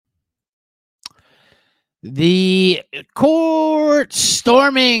The court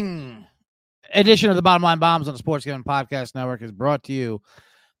storming edition of the Bottom Line Bombs on the Sports Gambling Podcast Network is brought to you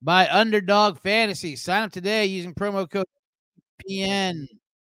by Underdog Fantasy. Sign up today using promo code PN.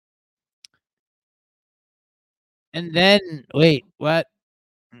 And then, wait, what?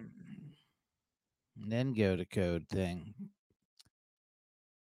 And then go to code thing.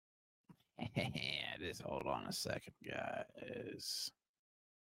 Just hold on a second, guys.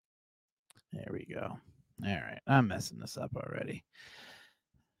 There we go. All right. I'm messing this up already.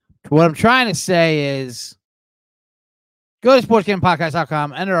 What I'm trying to say is go to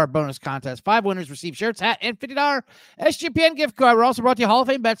sportsgamblingpodcast.com, enter our bonus contest. 5 winners receive shirts, hat, and $50 SGPN gift card. We're also brought to you Hall of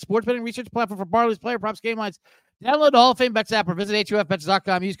Fame Bets, sports betting research platform for Barley's player props, game lines. Download the Hall of Fame Bets app or visit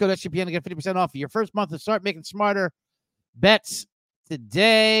HUFBets.com. Use code SGPN to get 50% off your first month and start making smarter bets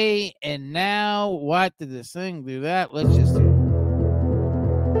today. And now, what did this thing do that? Let's just do.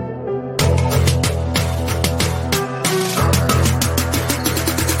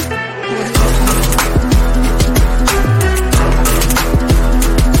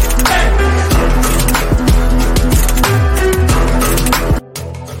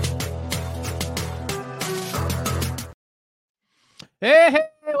 Hey,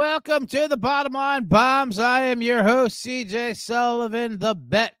 welcome to the Bottom Line Bombs. I am your host, CJ Sullivan, the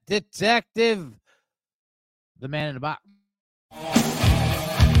bet detective, the man in the box.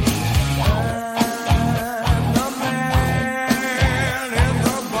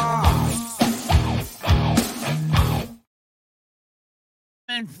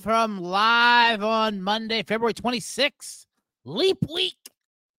 And from live on Monday, February 26th, Leap Week.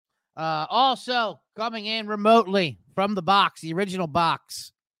 Also coming in remotely from the box, the original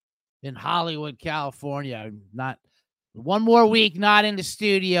box in Hollywood, California. Not one more week, not in the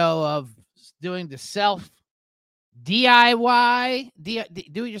studio of doing the self DIY,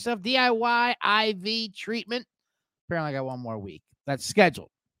 do it yourself DIY IV treatment. Apparently, I got one more week. That's scheduled.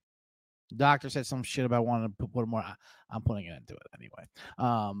 The doctor said some shit about wanting to put more. I'm putting it into it anyway.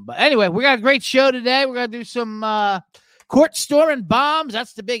 But anyway, we got a great show today. We're gonna do some court storming bombs.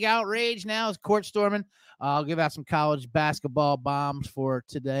 That's the big outrage now is court storming. I'll give out some college basketball bombs for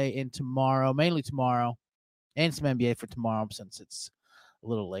today and tomorrow, mainly tomorrow, and some NBA for tomorrow since it's a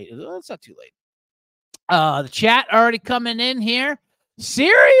little late. It's not too late. The chat already coming in here.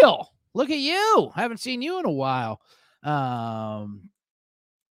 Serial, look at you. I haven't seen you in a while.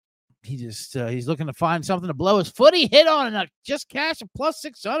 He's looking to find something to blow his footy hit on and just cash a plus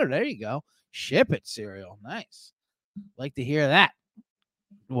 600. There you go. Ship it, Serial. Nice. Like to hear that.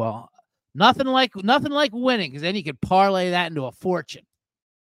 Well, nothing like winning, because then you could parlay that into a fortune.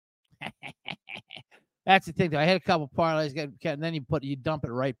 That's the thing, though. I had a couple parlays, and then you dump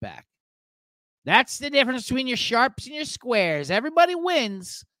it right back. That's the difference between your sharps and your squares. Everybody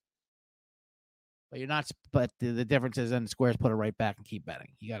wins, but you're not. But the difference is, then the squares put it right back and keep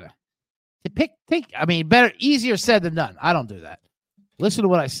betting. You gotta take. I mean, easier said than done. I don't do that. Listen to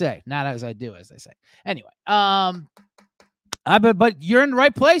what I say, not as I do, as they say. Anyway, but you're in the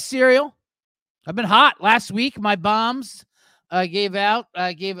right place, Serial. I've been hot. Last week, my bombs I gave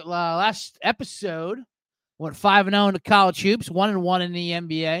it last episode. Went 5-0 into college hoops, 1-1 in the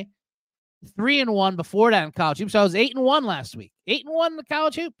NBA, 3-1 before that in college hoops. So I was 8-1 last week. 8-1 in the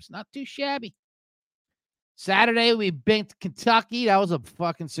college hoops. Not too shabby. Saturday, we banked Kentucky. That was a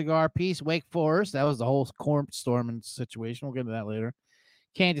fucking cigar piece. Wake Forest. That was the whole court storming situation. We'll get into that later.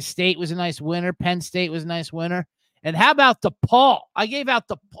 Kansas State was a nice winner. Penn State was a nice winner. And how about DePaul? I gave out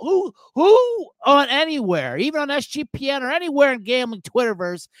the who on anywhere, even on SGPN or anywhere in gambling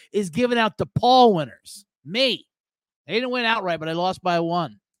Twitterverse, is giving out DePaul winners. Me. They didn't win outright, but I lost by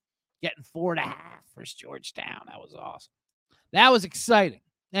 1. Getting 4.5 versus Georgetown. That was awesome. That was exciting.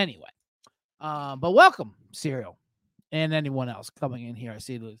 Anyway. But welcome, Serial, and anyone else coming in here. I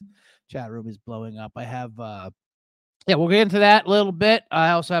see the chat room is blowing up. I have, we'll get into that a little bit.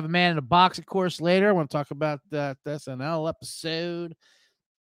 I also have a man in a box, of course, later. I want to talk about that SNL episode.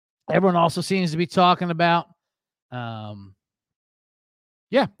 Everyone also seems to be talking about, like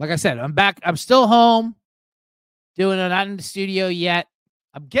I said, I'm back. I'm still home doing it. Not in the studio yet.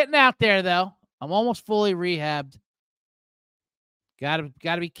 I'm getting out there, though. I'm almost fully rehabbed. Gotta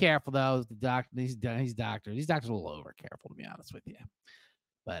be careful though. The doctor, these doctors are a little over careful, to be honest with you.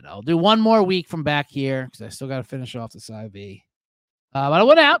 But I'll do one more week from back here because I still got to finish off this IV. But I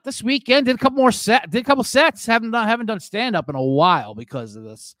went out this weekend, did a couple sets. Haven't done stand up in a while because of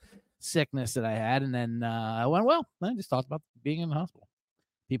this sickness that I had, and then I went well. I just talked about being in the hospital.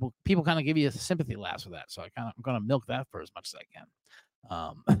 People kind of give you a sympathy laughs for that, so I'm gonna milk that for as much as I can.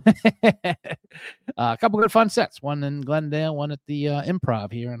 A couple good fun sets, one in Glendale, one at the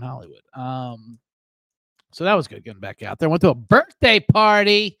Improv here in Hollywood. So that was good getting back out there. Went to a birthday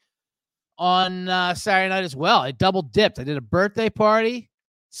party on Saturday night as well. I double dipped. I did a birthday party,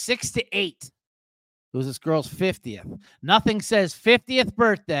 6 to 8. It was this girl's 50th. Nothing says 50th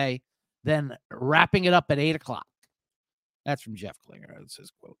birthday than wrapping it up at 8 o'clock. That's from Jeff Klinger. That's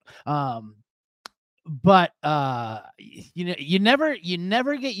his quote. But you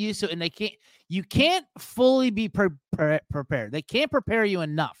never get used to it, and you can't fully be prepared. They can't prepare you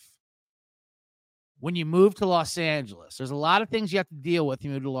enough when you move to Los Angeles. There's a lot of things you have to deal with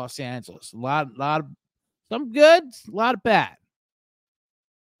when you move to Los Angeles. A lot of some good, a lot of bad.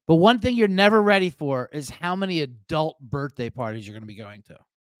 But one thing you're never ready for is how many adult birthday parties you're going to be going to.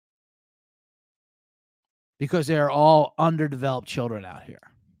 Because they're all underdeveloped children out here.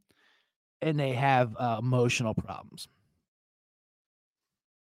 And they have emotional problems.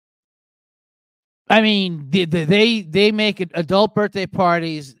 I mean, they make adult birthday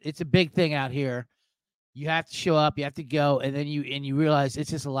parties. It's a big thing out here. You have to show up. You have to go, and then you realize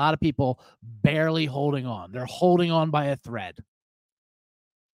it's just a lot of people barely holding on. They're holding on by a thread.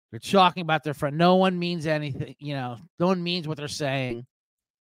 They're talking about their friend. No one means anything. No one means what they're saying.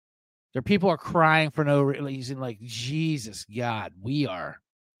 Their people are crying for no reason. Like, Jesus God, we are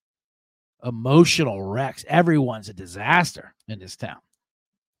emotional wrecks. Everyone's a disaster in this town.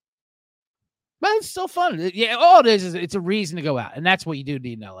 But it's still fun. Yeah, all it is it's a reason to go out. And that's what you do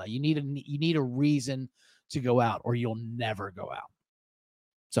need in LA. You need a reason to go out, or you'll never go out.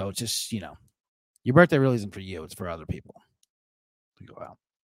 So it's just, your birthday really isn't for you. It's for other people to go out.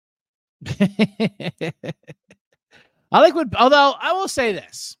 Although I will say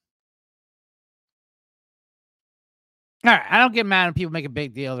this. All right, I don't get mad when people make a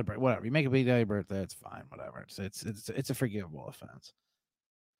big deal of their birthday. Whatever, you make a big deal of your birthday, it's fine. Whatever, it's a forgivable offense.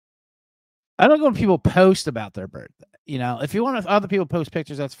 I don't go when people post about their birthday. If you want other people post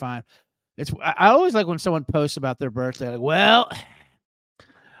pictures, that's fine. I always like when someone posts about their birthday. Like, well,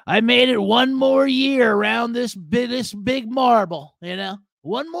 I made it one more year around this big marble.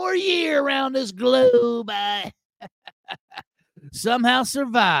 One more year around this globe. I somehow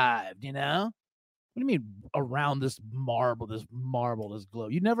survived. What do you mean around this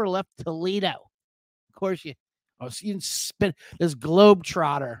globe? You never left Toledo. Of course you didn't spin this globe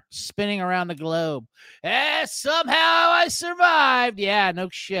trotter spinning around the globe. Somehow I survived. Yeah, no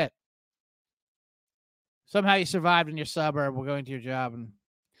shit. Somehow you survived in your suburb. We're going to your job and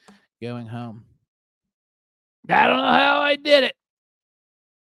going home. I don't know how I did it.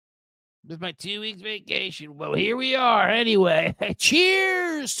 This is my 2 weeks vacation. Well, here we are anyway.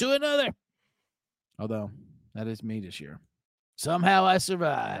 Cheers to another. Although, that is me this year. Somehow I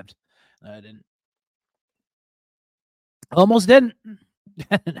survived. I didn't. Almost didn't.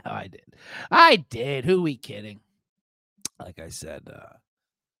 No, I did. I did. Who are we kidding? Like I said,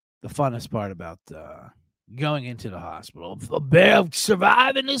 the funnest part about going into the hospital,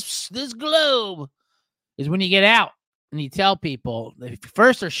 surviving this globe, is when you get out and you tell people. They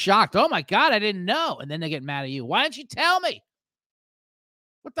first are shocked. Oh, my God, I didn't know. And then they get mad at you. Why didn't you tell me?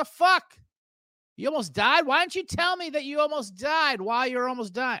 What the fuck? You almost died? Why didn't you tell me that you almost died while you're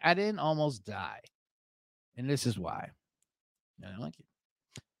almost dying? I didn't almost die. And this is why. I don't like you.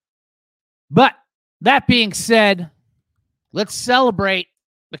 But that being said, let's celebrate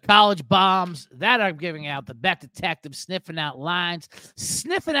the college bombs that are giving out. The Bet Detective sniffing out lines,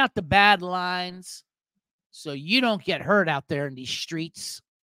 sniffing out the bad lines so you don't get hurt out there in these streets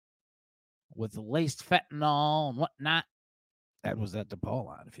with the laced fentanyl and whatnot. That was that DePaul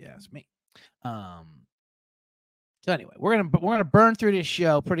line, if you ask me. So anyway, we're gonna burn through this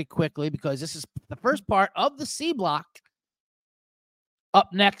show pretty quickly because this is the first part of the C block.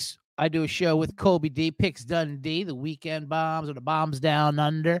 Up next, I do a show with Colby D, Picks Dundee, the weekend bombs or the bombs down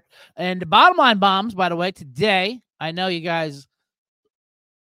under, and the bottom line bombs. By the way, today I know you guys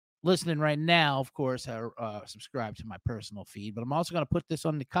listening right now, of course, are subscribed to my personal feed, but I'm also going to put this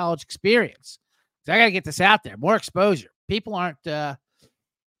on the college experience. So I got to get this out there, more exposure. People left after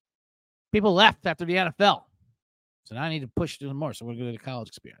the NFL. So now I need to push them more. So we're going to do the college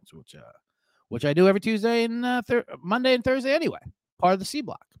experience, which I do every Tuesday and Monday and Thursday anyway. Part of the C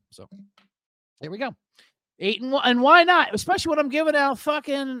block. So there we go. 8-1. And why not? Especially when I'm giving out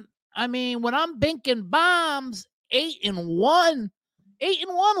when I'm binking bombs, 8-1.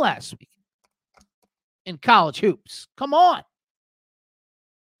 8-1 last week in college hoops. Come on.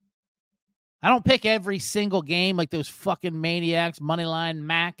 I don't pick every single game like those fucking maniacs, Moneyline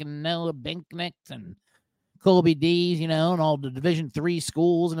Mac and Noah Binknicks and Colby D's, and all the Division III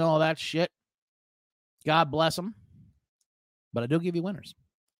schools and all that shit. God bless them. But I do give you winners.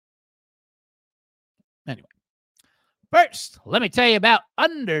 Anyway, First, let me tell you about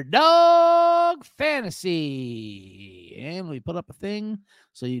Underdog Fantasy. And we put up a thing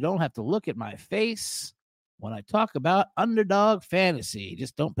so you don't have to look at my face when I talk about Underdog Fantasy.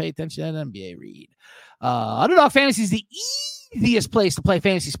 Just don't pay attention to that NBA read. Underdog Fantasy is the easiest place to play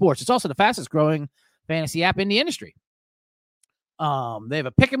fantasy sports. It's also the fastest growing fantasy app in the industry. They have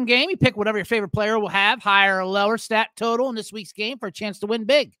a pick'em game. You pick whatever your favorite player will have, higher or lower stat total in this week's game for a chance to win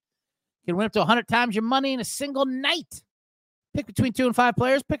big. You can win up to 100 times your money in a single night. Pick between 2 and 5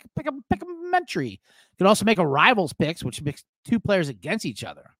 players. Pick a entry. You can also make a rivals picks, which makes 2 players against each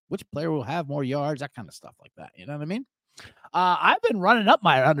other. Which player will have more yards? That kind of stuff like that. You know what I mean? I've been running up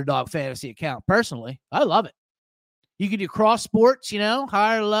my Underdog Fantasy account personally. I love it. You can do cross sports,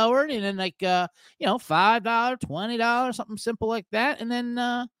 higher, lower, and then $5, $20, something simple like that, and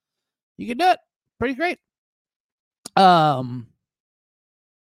then you can do it. Pretty great.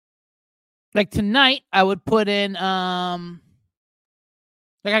 Like tonight, I would put in I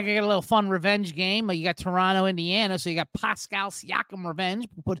could get a little fun revenge game. Like you got Toronto, Indiana, so you got Pascal Siakam revenge.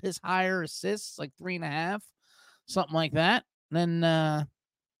 Put his higher assists, like 3.5, something like that. And then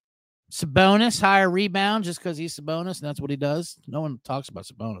Sabonis, higher rebound, just because he's Sabonis, and that's what he does. No one talks about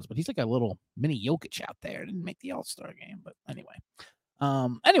Sabonis, but he's like a little mini Jokic out there. Didn't make the All-Star game, but anyway.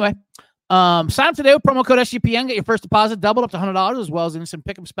 Sign up today with promo code SGPN. Get your first deposit doubled up to $100, as well as an instant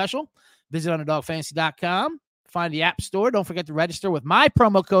pick'em special. Visit UnderdogFantasy.com. Find the App Store. Don't forget to register with my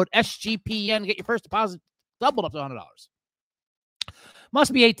promo code SGPN. Get your first deposit doubled up to $100.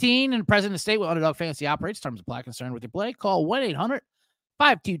 Must be 18 and present in the state where Underdog Fantasy operates. Terms apply. Concerned with your play. Call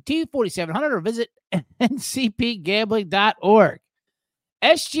 1-800-522-4700 or visit ncpgambling.org.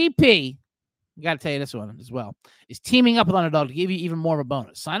 SGP, I got to tell you this one as well, is teaming up with Underdog to give you even more of a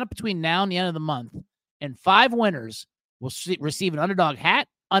bonus. Sign up between now and the end of the month, and 5 winners will receive an Underdog hat,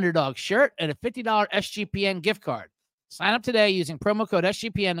 Underdog shirt, and a $50 SGPN gift card. Sign up today using promo code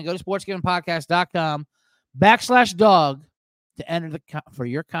SGPN and go to sportsgamblingpodcast.com/dog to enter for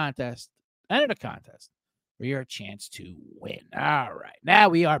your contest. Enter the contest for your chance to win. All right. Now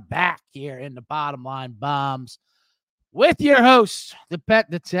we are back here in the Bottom Line Bombs with your host, the pet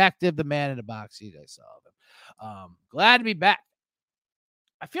detective, the man in the box, CJ Sullivan. Glad to be back.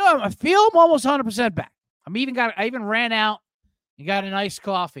 I feel I'm almost 100% back. I even ran out and got an iced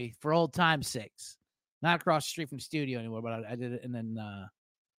coffee for old time's sakes. Not across the street from the studio anymore, but I did it, and then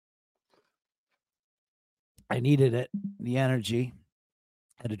I needed it, the energy.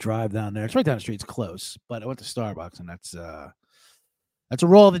 I had to drive down there. It's right down the street. It's close, but I went to Starbucks, and that's a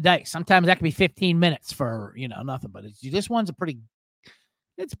roll of the dice. Sometimes that can be 15 minutes for nothing, but this one's a pretty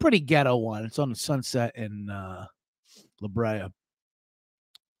ghetto one. It's on the Sunset in La Brea,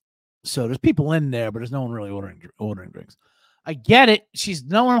 so there's people in there, but there's no one really ordering drinks. I get it. She's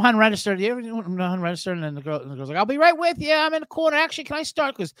no one unregistered. You ever know unregistered? And then the girl's like, "I'll be right with you. I'm in the corner. Actually, can I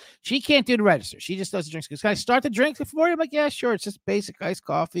start?" Because she can't do the register. She just does the drinks. Can I start the drinks for you? I'm like, "Yeah, sure." It's just basic iced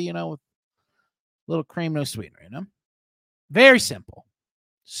coffee, with a little cream, no sweetener. Very simple.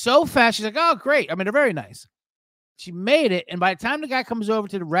 So fast. She's like, "Oh, great." I mean, they're very nice. She made it, and by the time the guy comes over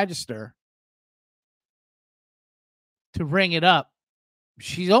to the register to ring it up,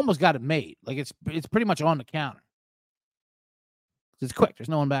 she's almost got it made. Like it's pretty much on the counter. It's quick. There's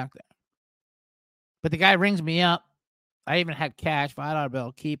no one back there. But the guy rings me up. I even had cash, $5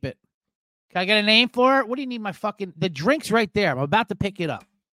 bill. Keep it. Can I get a name for it? What do you need the drink's right there. I'm about to pick it up.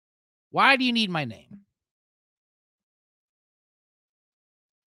 Why do you need my name?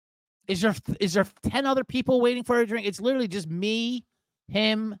 Is there 10 other people waiting for a drink? It's literally just me,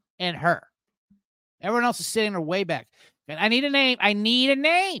 him, and her. Everyone else is sitting there way back. And I need a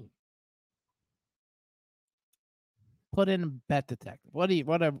name. Put in a bet detective. What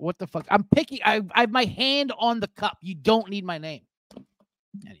the fuck? I'm picking. I have my hand on the cup. You don't need my name.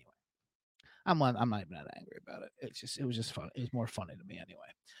 Anyway, I'm not even that angry about it. It was just fun. It was more funny to me anyway.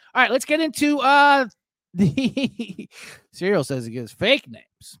 All right, let's get into the Serial says he gives fake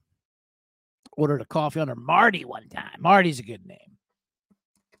names. Ordered a coffee under Marty one time. Marty's a good name.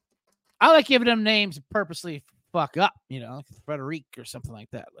 I like giving them names purposely fuck up, Frederic or something like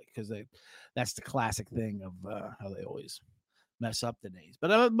that, because that's the classic thing of how they always mess up the names.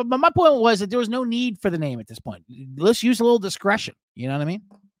 But my point was that there was no need for the name at this point. Let's use a little discretion. You know what I mean?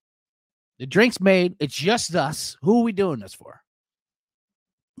 The drink's made. It's just us. Who are we doing this for?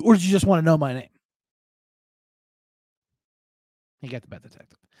 Or did you just want to know my name? You got the bet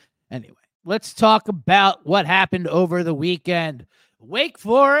detective. Anyway, let's talk about what happened over the weekend. Wake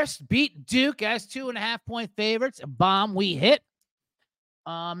Forest beat Duke as 2.5-point favorites. A bomb we hit.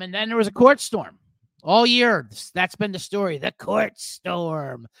 And then there was a court storm. All year, that's been the story. The court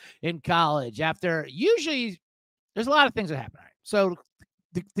storm in college. After usually there's a lot of things that happen. Right? So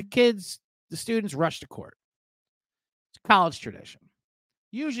the kids, the students rush to court. It's college tradition.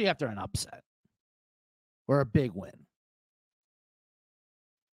 Usually after an upset or a big win.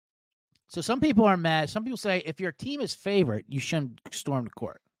 So some people are mad. Some people say if your team is favorite, you shouldn't storm the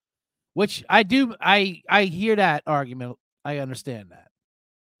court. Which I do. I hear that argument. I understand that.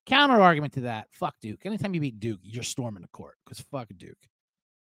 Counter argument to that, fuck Duke. Anytime you beat Duke, you're storming the court because fuck Duke.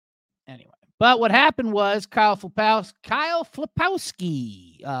 Anyway, but what happened was Kyle Filipowski,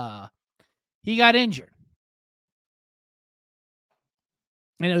 he got injured.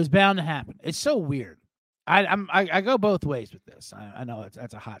 And it was bound to happen. It's so weird. I go both ways with this. I know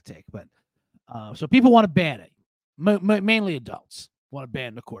that's a hot take, but so people want to ban it. Mainly adults want to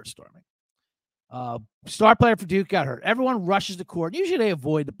ban the court storming. Star player for Duke got hurt. Everyone rushes the court. Usually they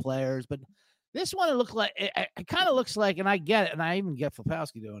avoid the players, but this one it kind of looks like, and I get it, and I even get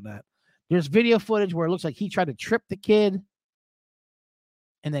Filipowski doing that. There's video footage where it looks like he tried to trip the kid,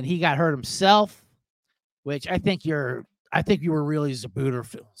 and then he got hurt himself, which I think you were really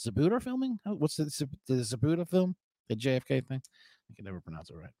Zabuta filming? What's the Zabuta film? The JFK thing? I can never pronounce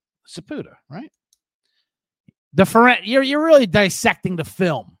it right. Zabuta, right? You're really dissecting the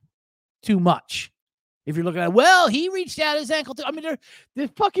film too much. If you're looking at, well, he reached out his ankle too. I mean, the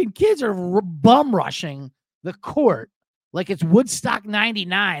fucking kids are bum rushing the court like it's Woodstock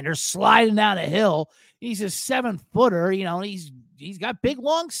 99. They're sliding down a hill. He's a 7-footer, you know, he's got big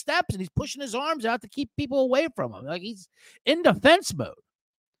long steps and he's pushing his arms out to keep people away from him. Like he's in defense mode.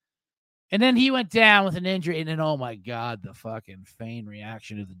 And then he went down with an injury, and then, oh my God, the fucking feigned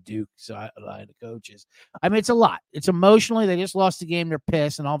reaction of the Duke side, the coaches. I mean, it's a lot. It's emotionally, they just lost the game, they're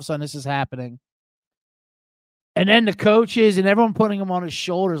pissed, and all of a sudden this is happening. And then the coaches and everyone putting him on his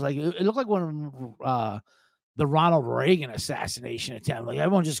shoulders, like it looked like one of the Ronald Reagan assassination attempt. Like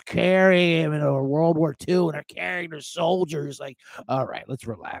everyone just carrying him in a World War II, and they're carrying their soldiers. Like, all right, let's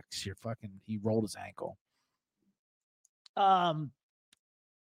relax. He rolled his ankle.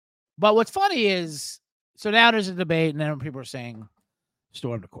 But what's funny is, so now there's a debate, and then people are saying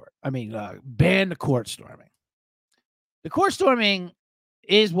storm the court. I mean, ban the court storming. The court storming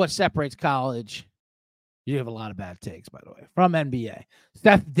is what separates college. You have a lot of bad takes, by the way, from NBA.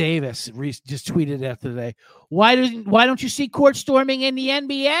 Steph Davis just tweeted after today. Why don't you see court storming in the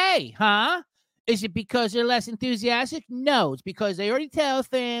NBA? Huh? Is it because they're less enthusiastic? No, it's because they already tell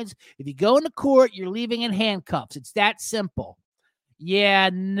fans if you go in the court, you're leaving in handcuffs. It's that simple. Yeah,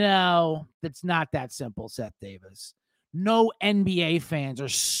 no, that's not that simple, Seth Davis. No NBA fans are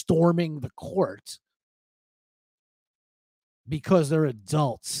storming the court because they're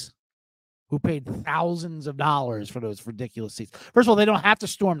adults who paid thousands of dollars for those ridiculous seats. First of all, they don't have to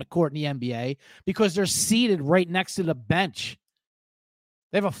storm the court in the NBA because they're seated right next to the bench.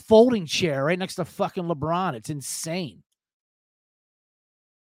 They have a folding chair right next to fucking LeBron. It's insane.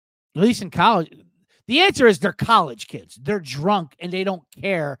 At least in college. The answer is they're college kids. They're drunk and they don't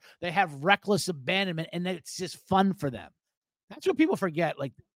care. They have reckless abandonment and it's just fun for them. That's what people forget,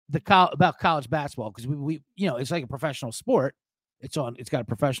 like about college basketball, because we it's like a professional sport. It's got a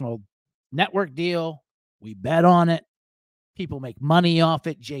professional network deal. We bet on it. People make money off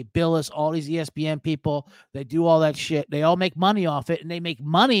it. Jay Billis, all these ESPN people, they do all that shit. They all make money off it, and they make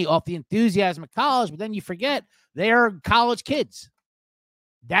money off the enthusiasm of college. But then you forget they are college kids.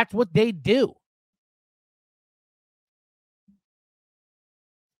 That's what they do.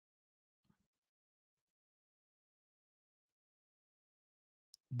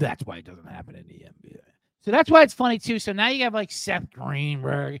 That's why it doesn't happen in the NBA. So that's why it's funny, too. So now you have, like, Seth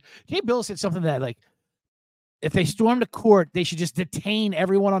Greenberg. Jay Billis said something that, like, if they storm the court, they should just detain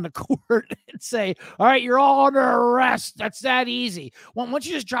everyone on the court and say, all right, you're all under arrest. That's that easy. Once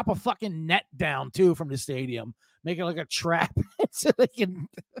you just drop a fucking net down, too, from the stadium, make it like a trap so they can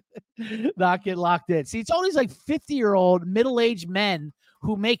not get locked in. See, it's all these, like, 50-year-old middle-aged men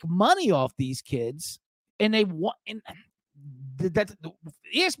who make money off these kids, and they want – that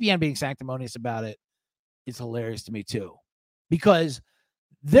ESPN being sanctimonious about it is hilarious to me, too, because –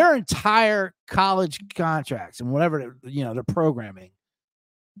 their entire college contracts and whatever, their programming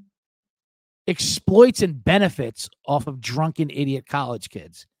exploits and benefits off of drunken idiot college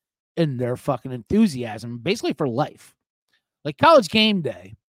kids and their fucking enthusiasm, basically for life. Like College Game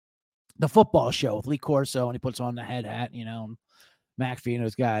Day, the football show with Lee Corso, and he puts on the head hat, McAfee and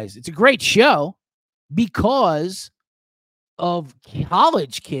those guys. It's a great show because of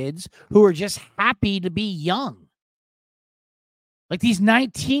college kids who are just happy to be young. Like these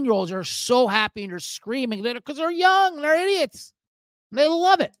 19-year-olds are so happy and they're screaming because they're young. They're idiots. They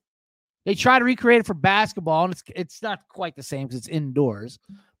love it. They try to recreate it for basketball, and it's not quite the same because it's indoors.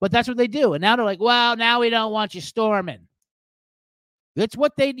 But that's what they do. And now they're like, well, now we don't want you storming. That's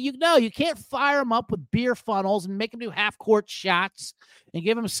what you can't fire them up with beer funnels and make them do half-court shots and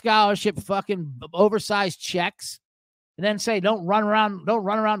give them scholarship fucking oversized checks and then say, don't run around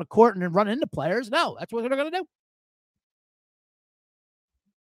the court and then run into players. No, that's what they're going to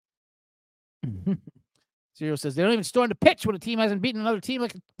do. Serial says they don't even storm the pitch when a team hasn't beaten another team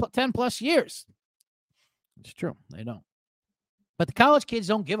like 10 plus years. It's true. They don't. But the college kids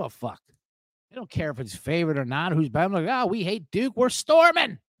don't give a fuck. They don't care if it's favored or not. Who's bad? I'm like, oh, we hate Duke. We're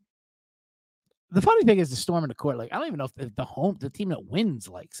storming. The funny thing is the storm in the court. Like, I don't even know if the team that wins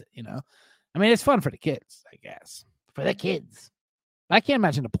likes it, you know? I mean, it's fun for the kids, I guess. For the kids. I can't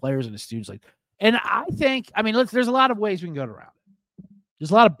imagine the players and the students like. And I think, I mean, there's a lot of ways we can go around it.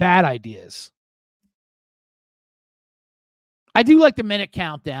 There's a lot of bad ideas. I do like the minute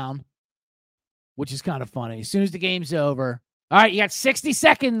countdown, which is kind of funny. As soon as the game's over, all right, you got 60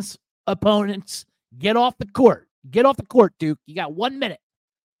 seconds, opponents. Get off the court. Get off the court, Duke. You got 1 minute.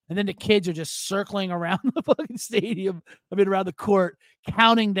 And then the kids are just circling around the fucking stadium, around the court,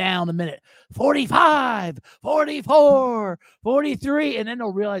 counting down the minute. 45, 44, 43. And then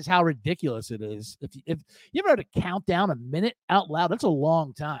they'll realize how ridiculous it is. If you ever had to count down a minute out loud, that's a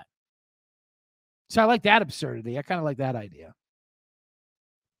long time. So I like that absurdity. I kind of like that idea.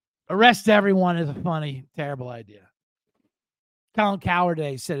 Arrest everyone is a funny, terrible idea. Colin Coward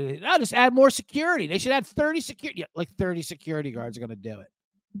said, just add more security. They should add 30 security. Yeah, like 30 security guards are going to do it.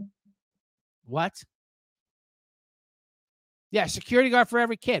 What? Yeah, security guard for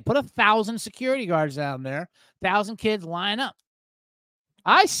every kid. Put 1,000 security guards down there. 1,000 kids line up.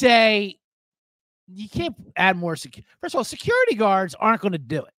 I say you can't add more security. First of all, security guards aren't going to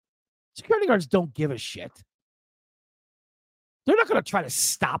do it. Security guards don't give a shit. They're not going to try to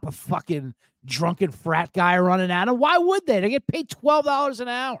stop a fucking drunken frat guy running at them. Why would they? They get paid $12 an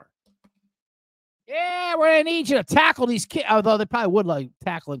hour. Yeah, we're going to need you to tackle these kids. Although they probably would like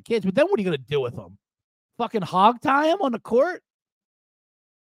tackling kids. But then what are you going to do with them? Fucking hog tie them on the court?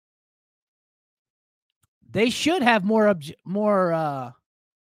 They should have more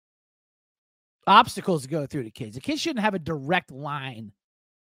obstacles to go through the kids. The kids shouldn't have a direct line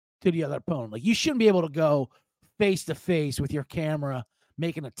to the other opponent. Like, you shouldn't be able to go face to face with your camera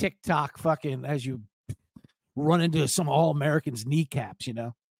making a TikTok fucking as you run into some All-Americans' kneecaps, you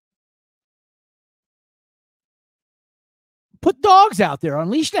know? Put dogs out there.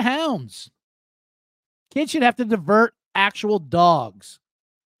 Unleash the hounds. Kids should have to divert actual dogs.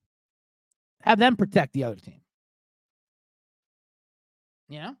 Have them protect the other team.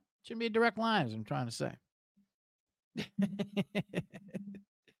 Yeah? Shouldn't be a direct line, as I'm trying to say.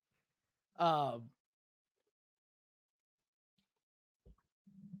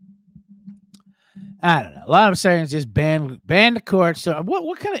 I don't know. A lot of saying is just ban the court. So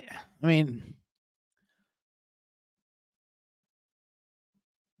what kind of? I mean,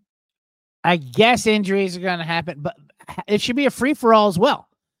 I guess injuries are going to happen, but it should be a free for all as well.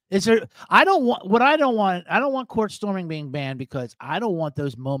 I don't want court storming being banned because I don't want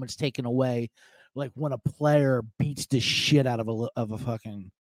those moments taken away, like when a player beats the shit out of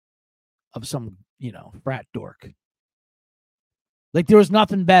some, frat dork. Like, there was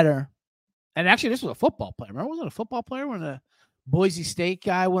nothing better. And actually, this was a football player. Remember, wasn't it a football player when the Boise State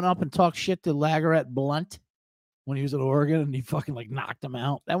guy went up and talked shit to LaGarrette Blunt when he was at Oregon and he fucking knocked him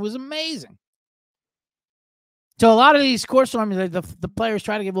out? That was amazing. So a lot of these court storming, the players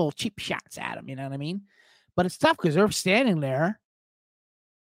try to give little cheap shots at him. You know what I mean? But it's tough because they're standing there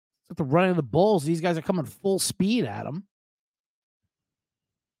at the running of the Bulls. These guys are coming full speed at them.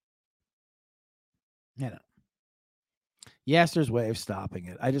 Yes, there's a way of stopping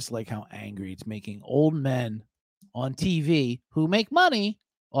it. I just like how angry it's making old men on TV who make money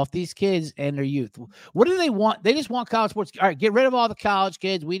off these kids and their youth. What do they want? They just want college sports. All right, get rid of all the college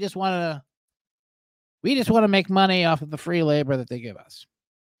kids. We just want to make money off of the free labor that they give us.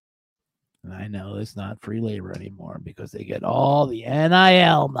 And I know it's not free labor anymore because they get all the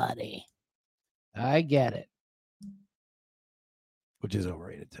NIL money. I get it. Which is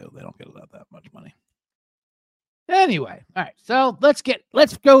overrated too. They don't get that much money. Anyway, all right. So let's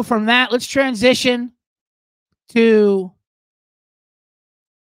go from that. Let's transition to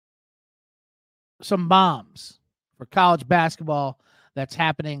some bombs for college basketball that's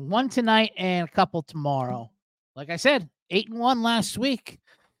happening. One tonight and a couple tomorrow. Like I said, 8-1 last week.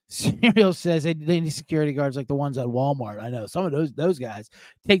 Serial says they need security guards like the ones at Walmart. I know some of those guys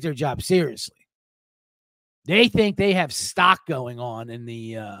take their job seriously. They think they have stock going on in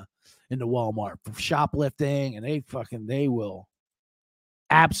the Walmart for shoplifting, and they will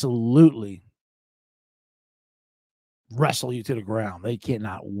absolutely wrestle you to the ground. They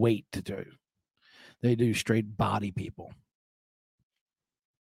cannot wait to do. They do straight body people.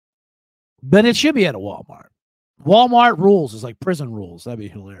 But it should be at a Walmart. Walmart rules is like prison rules. That'd be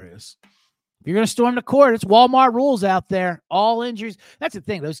hilarious. If you're going to storm the court, it's Walmart rules out there. All injuries. That's the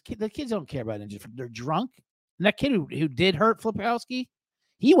thing. The kids don't care about injuries. They're drunk. And that kid who did hurt Flipkowski,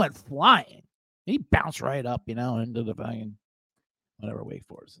 he went flying. He bounced right up, into the fucking whatever Wake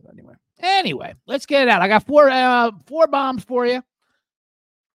Forest. Anyway, let's get it out. I got four bombs for you.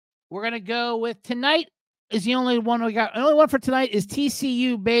 We're going to go with tonight is the only one we got. The only one for tonight is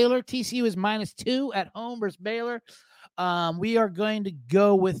TCU Baylor. TCU is -2 at home versus Baylor. We are going to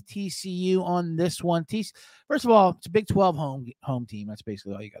go with TCU on this one. First of all, it's a Big 12 home team. That's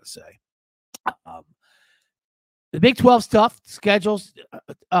basically all you got to say. The Big 12's tough. Schedules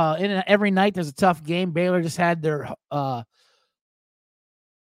every night there's a tough game. Baylor just had their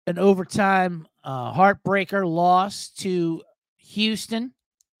an overtime heartbreaker loss to Houston.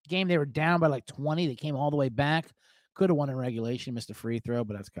 Game they were down by like 20. They came all the way back. Could have won in regulation, missed a free throw,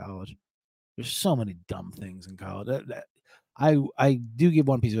 but that's college. There's so many dumb things in college. I do give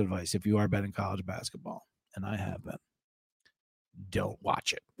one piece of advice. If you are betting college basketball, and I have been, don't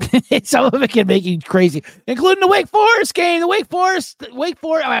watch it. Some of it can make you crazy, including the Wake Forest game. The Wake Forest,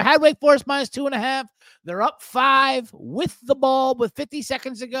 I had Wake Forest -2.5. They're up 5 with the ball with 50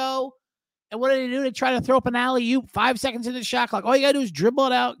 seconds to go. And what do? They try to throw up an alley-oop 5 seconds into the shot clock. All you got to do is dribble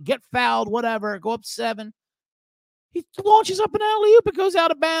it out, get fouled, whatever, go up 7. He launches up an alley-oop. It goes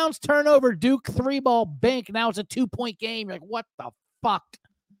out of bounds. Turnover. Duke 3-ball bank. Now it's a 2-point game. You're like, what the fuck?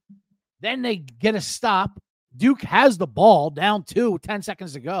 Then they get a stop. Duke has the ball down 2, 10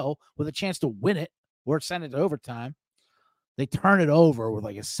 seconds to go with a chance to win it or send it to overtime. They turn it over with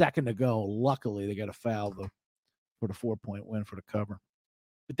like a second to go. Luckily, they got a foul for the 4-point win for the cover.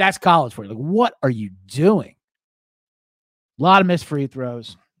 But that's college for you. Like, what are you doing? A lot of missed free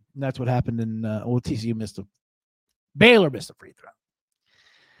throws. And that's what happened in TCU Baylor missed a free throw.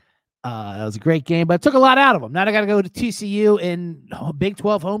 That was a great game, but it took a lot out of them. Now they got to go to TCU and Big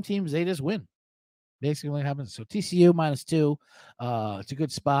 12 home teams. They just win. Basically what happens. So TCU -2. It's a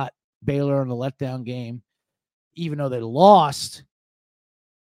good spot. Baylor in the letdown game. Even though they lost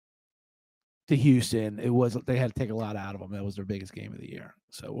to Houston, they had to take a lot out of them. That was their biggest game of the year.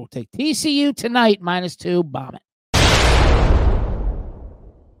 So we'll take TCU tonight -2. Bomb it.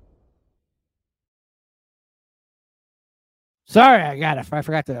 Sorry, I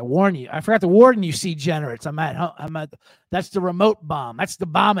forgot to warn you. I forgot to warn you, C-generates. That's the remote bomb. That's the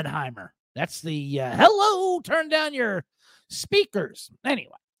Bombenheimer. That's the hello. Turn down your speakers.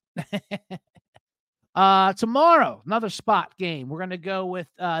 Anyway, tomorrow another spot game. We're gonna go with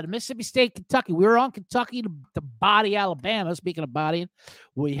the Mississippi State, Kentucky. We were on Kentucky to body Alabama. Speaking of bodying,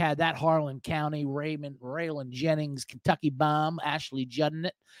 we had that Harlan County, Raylan Jennings, Kentucky bomb. Ashley Judding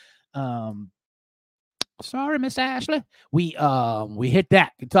it. Sorry, Miss Ashley. We hit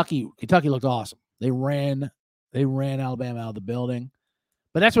that. Kentucky looked awesome. They ran Alabama out of the building.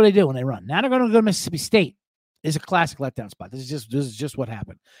 But that's what they do when they run. Now they're going to go to Mississippi State. It's a classic letdown spot. This is just what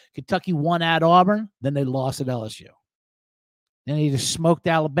happened. Kentucky won at Auburn, then they lost at LSU. Then they just smoked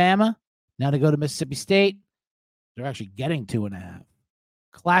Alabama. Now they go to Mississippi State. They're actually getting 2.5.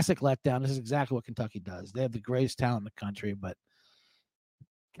 Classic letdown. This is exactly what Kentucky does. They have the greatest talent in the country, but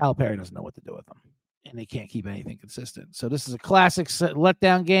Calipari doesn't know what to do with them. And they can't keep anything consistent. So this is a classic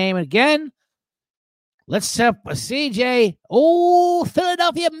letdown game. And again, let's set up a CJ. Oh,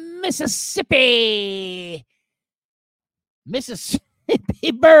 Philadelphia, Mississippi.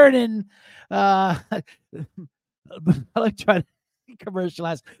 Mississippi burning. I like trying to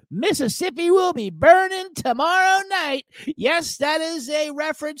commercialize. Mississippi will be burning tomorrow night. Yes, that is a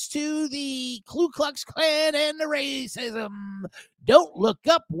reference to the Ku Klux Klan and the racism. Don't look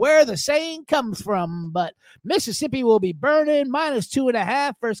up where the saying comes from, but Mississippi will be burning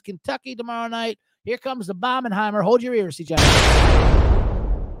 -2.5 versus Kentucky tomorrow night. Here comes the Bombenheimer. Hold your ears, CJ.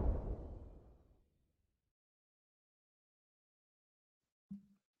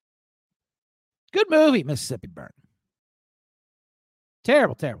 Good movie, Mississippi Burning.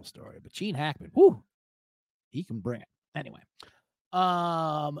 Terrible, terrible story. But Gene Hackman, whoo, he can bring it. Anyway,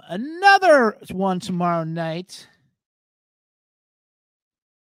 another one tomorrow night.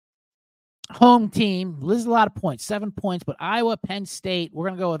 Home team. This is a lot of points, 7 points, but Iowa, Penn State. We're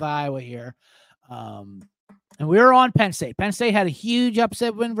going to go with Iowa here. And we were on Penn State. Penn State had a huge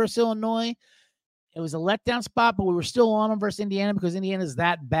upset win versus Illinois. It was a letdown spot, but we were still on them versus Indiana because Indiana is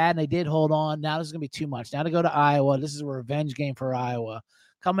that bad, and they did hold on. Now this is going to be too much. Now to go to Iowa. This is a revenge game for Iowa.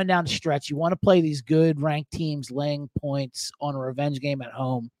 Coming down the stretch, you want to play these good ranked teams laying points on a revenge game at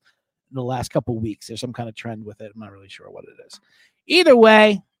home. the last couple of weeks. There's some kind of trend with it. I'm not really sure what it is. Either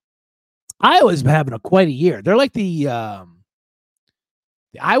way, Iowa's been having quite a year. They're like the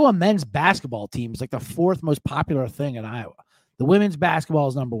Iowa men's basketball team is like the fourth most popular thing in Iowa. The women's basketball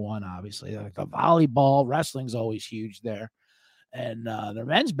is number one, obviously. Like the volleyball, wrestling's always huge there. And their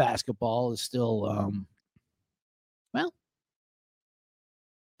men's basketball is still, well,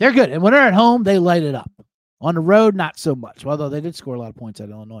 they're good. And when they're at home, they light it up. On the road, not so much, although they did score a lot of points at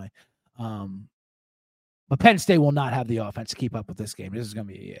Illinois. But Penn State will not have the offense to keep up with this game. This is going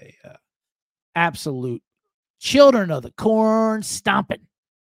to be a absolute children of the corn stomping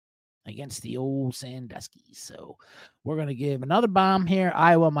against the old Sandusky. So we're going to give another bomb here.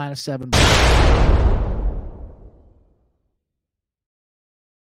 Iowa -7.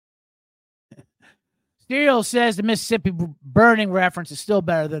 Serial says the Mississippi burning reference is still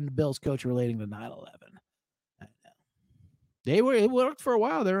better than the Bills coach relating to 9/11. It worked for a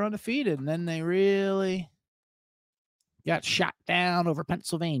while. They were undefeated, and then they really got shot down over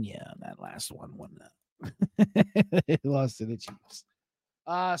Pennsylvania on that last one. They lost to the Chiefs.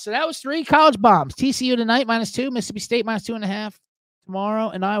 So that was 3 college bombs. TCU tonight -2, Mississippi State -2.5 tomorrow,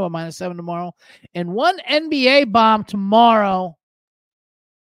 and Iowa -7 tomorrow, and 1 NBA bomb tomorrow.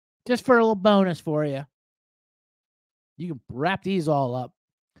 Just for a little bonus for you. You can wrap these all up.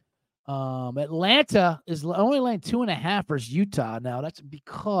 Atlanta is only laying 2.5 versus Utah. Now, that's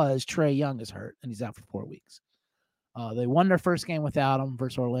because Trae Young is hurt, and he's out for 4 weeks. They won their first game without him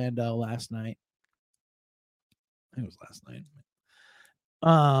versus Orlando last night. I think it was last night.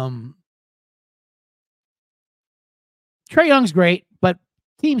 Trae Young's great, but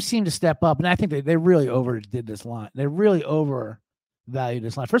teams seem to step up, and I think they really overdid this line. They really overvalued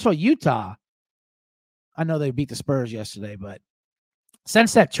this line. First of all, Utah, I know they beat the Spurs yesterday, but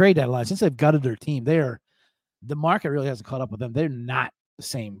since that trade deadline, since they've gutted their team, the market really hasn't caught up with them. They're not the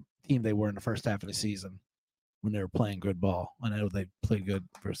same team they were in the first half of the season when they were playing good ball. I know they played good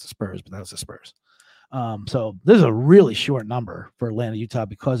versus the Spurs, but that was the Spurs. So this is a really short number for Atlanta, Utah,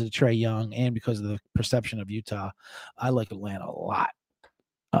 because of Trae Young and because of the perception of Utah. I like Atlanta a lot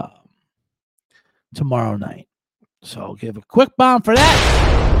tomorrow night. So I'll give a quick bomb for that.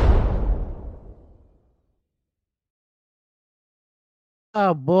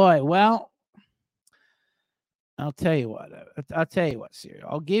 Oh boy. Well, I'll tell you what, Serial.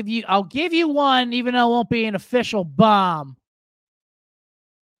 I'll give you one, even though it won't be an official bomb.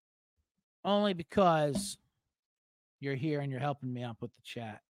 Only because you're here and you're helping me out with the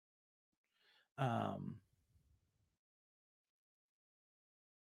chat.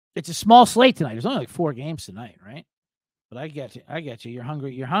 It's a small slate tonight. There's only like 4 games tonight, right? But I get you. You're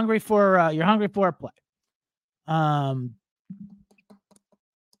hungry. You're hungry for a play.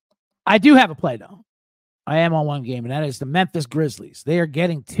 I do have a play though. I am on one game, and that is the Memphis Grizzlies. They are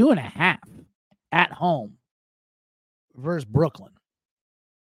getting 2.5 at home versus Brooklyn.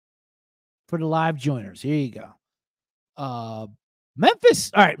 For the live joiners, here you go.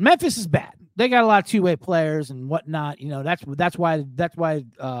 Memphis. All right, Memphis is bad. They got a lot of two-way players and whatnot. You know, that's why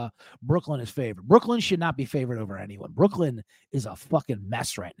Brooklyn is favored. Brooklyn should not be favored over anyone. Brooklyn is a fucking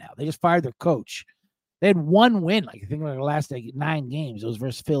mess right now. They just fired their coach. They had 1 win, I think, like the last 9 games. It was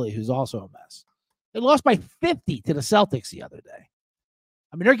versus Philly, who's also a mess. They lost by 50 to the Celtics the other day.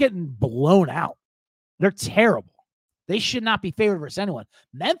 I mean, they're getting blown out. They're terrible. They should not be favored versus anyone.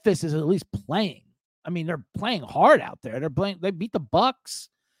 Memphis is at least playing. I mean, they're playing hard out there. They beat the Bucks.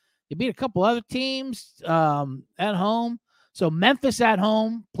 They beat a couple other teams at home. So Memphis at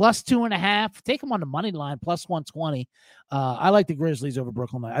home, plus 2.5. Take them on the money line, plus 120. I like the Grizzlies over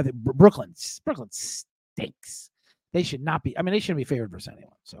Brooklyn. I think Brooklyn stinks. They should not be. I mean, they shouldn't be favored versus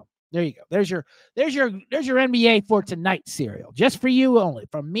anyone. So there you go. There's your NBA for tonight, Serial. Just for you only.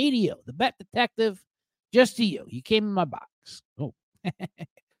 From me to you, the bet detective. Just to you. You came in my box. Oh,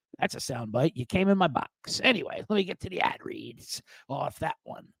 that's a soundbite. You came in my box. Anyway, let me get to the ad reads off that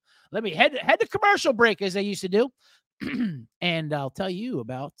one. Let me head to commercial break as I used to do. And I'll tell you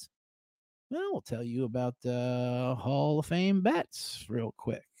about Hall of Fame bets real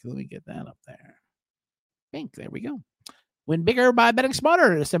quick. Let me get that up there. There we go. Win bigger by betting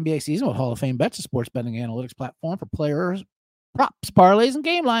smarter this NBA season with Hall of Fame bets, a sports betting analytics platform for players, props, parlays, and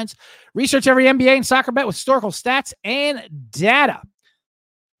game lines. Research every NBA and soccer bet with historical stats and data.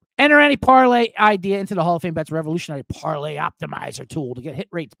 Enter any parlay idea into the Hall of Fame Bets revolutionary parlay optimizer tool to get hit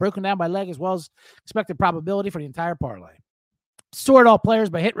rates broken down by leg as well as expected probability for the entire parlay. Sort all players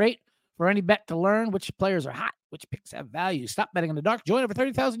by hit rate for any bet to learn which players are hot, which picks have value. Stop betting in the dark. Join over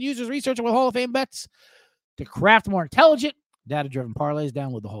 30,000 users researching with Hall of Fame Bets to craft more intelligent, data-driven parlays.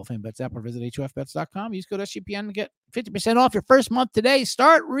 Download the Hall of Fame Bets app or visit HOFBets.com. Use code SGPN to get 50% off your first month today.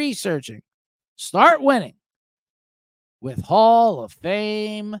 Start researching. Start winning with Hall of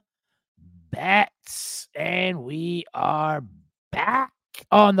Fame Bets. And we are back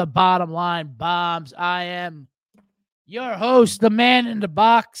on the Bottom Line Bombs. I am your host, the man in the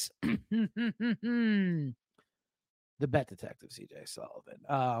box, the bet detective, CJ Sullivan.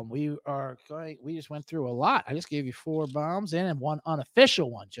 We just went through a lot. I just gave you 4 bombs and one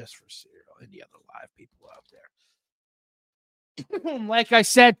unofficial one just for Serial and the other live people out there. Like I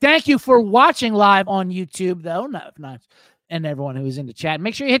said, thank you for watching live on YouTube, though. Not, and everyone who is in the chat.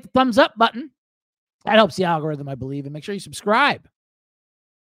 Make sure you hit the thumbs up button. That helps the algorithm, I believe. And make sure you subscribe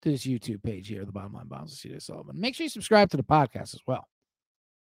to this YouTube page here, the Bottom Line Bombs with CJ Sullivan. Make sure you subscribe to the podcast as well.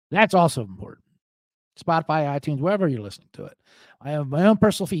 That's also important. Spotify, iTunes, wherever you're listening to it. I have my own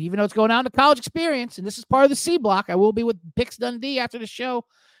personal feed, even though it's going on to College Experience, and this is part of the C Block. I will be with Picks Dundee after the show.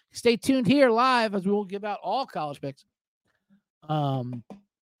 Stay tuned here live as we will give out all college picks. But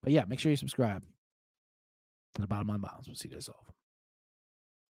yeah, make sure you subscribe to the Bottom Line Bombs with CJ Sullivan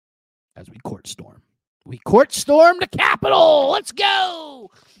as we court storm. We court storm the Capitol. Let's go.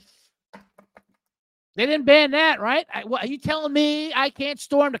 They didn't ban that, right? Are you telling me I can't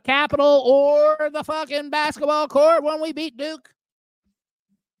storm the Capitol or the fucking basketball court when we beat Duke?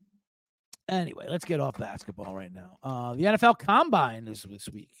 Anyway, let's get off basketball right now. The NFL Combine is this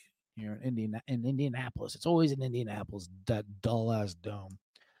week here in Indianapolis. It's always in Indianapolis, that dull-ass dome.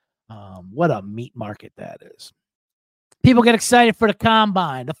 What a meat market that is. People get excited for the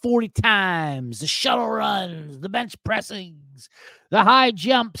Combine, the 40 times, the shuttle runs, the bench pressings, the high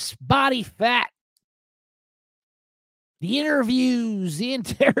jumps, body fat, the interviews, the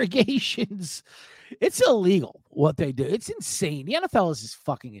interrogations. It's illegal what they do. It's insane. The NFL is just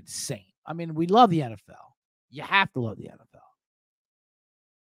fucking insane. I mean, we love the NFL. You have to love the NFL.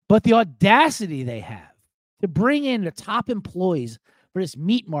 But the audacity they have to bring in the top employees for this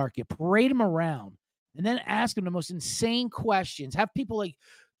meat market, parade them around, and then ask them the most insane questions. Have people like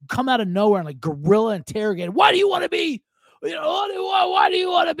come out of nowhere and like guerrilla interrogate. Why do you want to be, why do you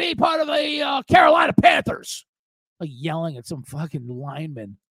want to be part of the Carolina Panthers? Like yelling at some fucking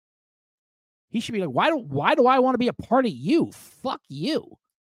lineman. He should be like, why do I want to be a part of you? Fuck you.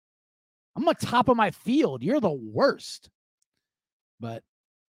 I'm on top of my field. You're the worst. But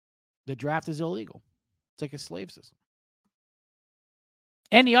the draft is illegal. It's like a slave system.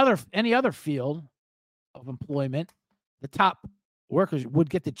 Any other field of employment, the top workers would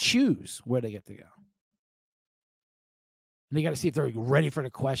get to choose where they get to go. And they got to see if they're ready for the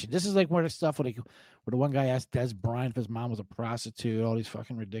question. This is like one of the stuff where the one guy asked Des Bryant if his mom was a prostitute, all these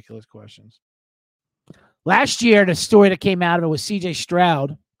fucking ridiculous questions. Last year, the story that came out of it was C.J.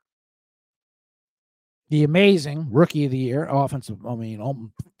 Stroud, the amazing rookie of the year,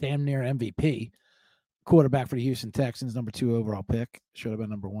 damn near MVP, quarterback for the Houston Texans, number 2 overall pick. Should have been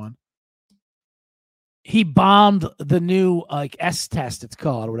number 1. He bombed the new S test, it's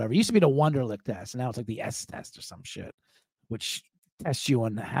called, or whatever. It used to be the Wonderlic test, and now it's like the S test or some shit, which tests you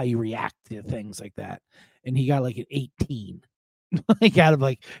on how you react to things like that. And he got like an 18. Like out of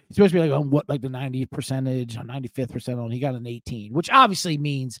like, it's supposed to be like on what, like the 90th percentage, on 95th percentile, and he got an 18, which obviously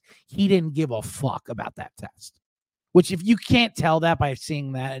means he didn't give a fuck about that test. Which if you can't tell that by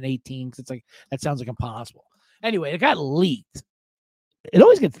seeing that at 18, because it's like, that sounds like impossible. Anyway, it got leaked. It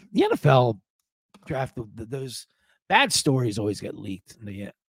always gets, the NFL draft, those bad stories always get leaked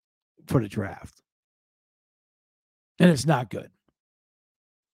for the draft. And it's not good.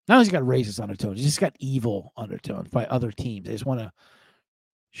 Not only has it got racist undertones, it's just got evil undertones by other teams. They just want to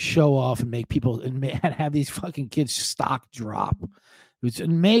show off and make people and have these fucking kids' stock drop. It's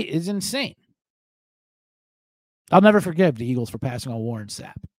insane. I'll never forgive the Eagles for passing on Warren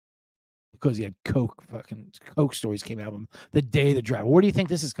Sapp because he had Coke stories came out of him the day of the draft. Where do you think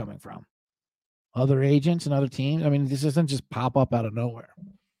this is coming from? Other agents and other teams? I mean, this doesn't just pop up out of nowhere.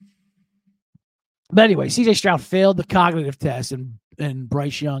 But anyway, C.J. Stroud failed the cognitive test and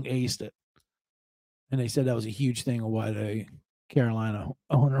Bryce Young aced it. And they said that was a huge thing of why the Carolina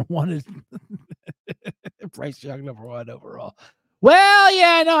owner wanted Bryce Young number 1 overall. Well,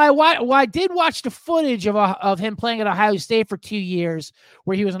 yeah, no, I did watch the footage of him playing at Ohio State for 2 years,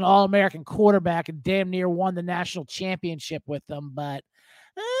 where he was an All-American quarterback and damn near won the national championship with them, but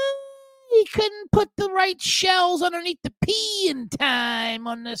he couldn't put the right shells underneath the P in time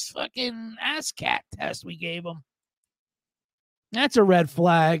on this fucking ASCAT test we gave him. That's a red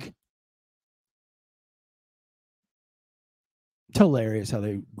flag. It's hilarious how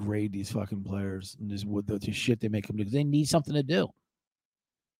they grade these fucking players and just with the shit they make them do because they need something to do.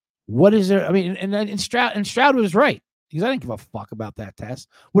 What is there? I mean, and Stroud was right. because I didn't give a fuck about that test.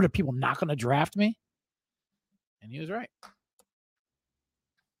 What, are people not going to draft me? And he was right.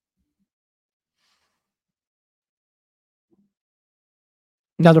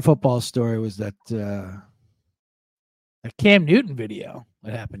 Another football story was that Cam Newton video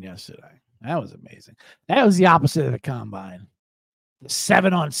that happened yesterday. That was amazing. That was the opposite of the combine. The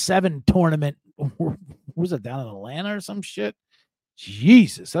 7-on-7 tournament. Was it down in Atlanta or some shit?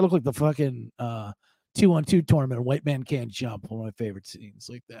 Jesus, that looked like the fucking 2-on-2 tournament. White man can't jump. One of my favorite scenes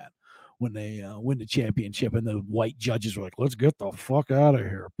like that. When they win the championship and the white judges were like, let's get the fuck out of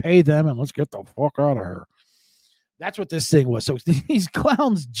here. Pay them and let's get the fuck out of here. That's what this thing was. So these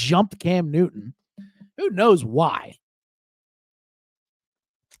clowns jumped Cam Newton. Who knows why?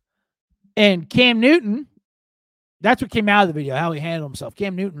 And Cam Newton, that's what came out of the video, how he handled himself.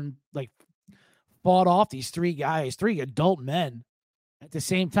 Cam Newton, like, fought off these three guys, three adult men at the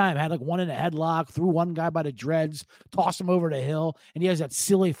same time. Had, like, one in a headlock, threw one guy by the dreads, tossed him over the hill, and he has that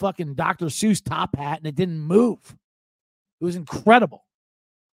silly fucking Dr. Seuss top hat, and it didn't move. It was incredible.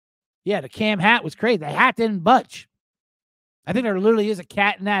 Yeah, the Cam hat was crazy. The hat didn't budge. I think there literally is a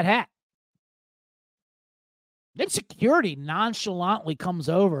cat in that hat. Then security nonchalantly comes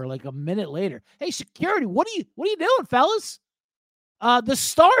over like a minute later. Hey, security, what are you doing, fellas? The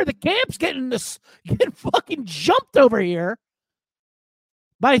star of the camp's getting fucking jumped over here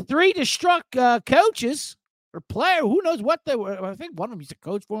by three distraught coaches or player. Who knows what they were? I think one of them used to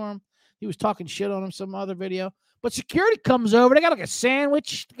coach for him. He was talking shit on him some other video. But security comes over. They got like a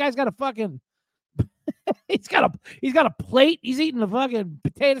sandwich. The guy's got a fucking he's got a plate. He's eating the fucking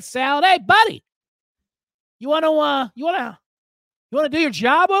potato salad. Hey, buddy, you want to do your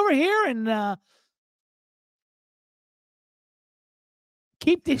job over here and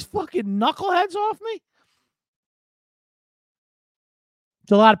keep these fucking knuckleheads off me?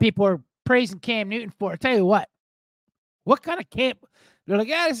 So a lot of people are praising Cam Newton for it. I tell you what kind of camp? They're like,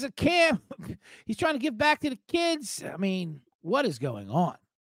 yeah, this is a camp. He's trying to give back to the kids. I mean, what is going on?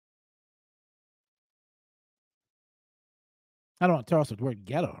 I don't want to toss the word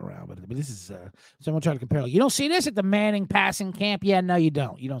ghetto around, but this is someone trying to compare. Like, you don't see this at the Manning passing camp? Yeah, no, you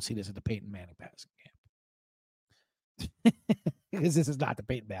don't. You don't see this at the Peyton Manning passing camp. Because this is not the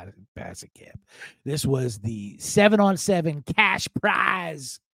Peyton Manning passing camp. This was the 7-on-7 cash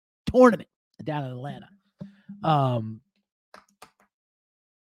prize tournament down in Atlanta.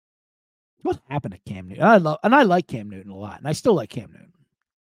 What happened to Cam Newton? I like Cam Newton a lot, and I still like Cam Newton.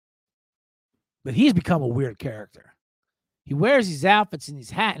 But he's become a weird character. He wears these outfits and his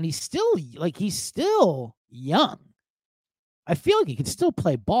hat, and he's still young. I feel like he can still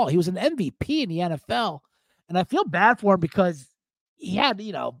play ball. He was an MVP in the NFL, and I feel bad for him because he had,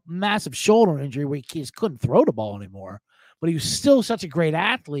 massive shoulder injury where he just couldn't throw the ball anymore. But he was still such a great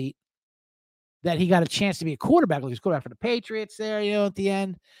athlete that he got a chance to be a quarterback. Like he was quarterback for the Patriots there, at the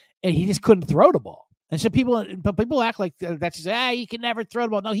end, and he just couldn't throw the ball. And so people act like that's just, you can never throw the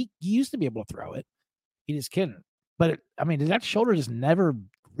ball. No, he used to be able to throw it. He just couldn't. But, did that shoulder just never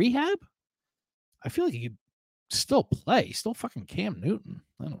rehab? I feel like he could still play. He's still fucking Cam Newton.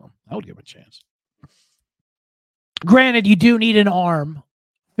 I don't know. I would give him a chance. Granted, you do need an arm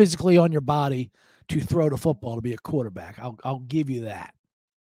physically on your body to throw the football to be a quarterback. I'll give you that.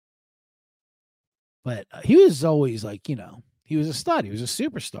 But he was always like, he was a stud. He was a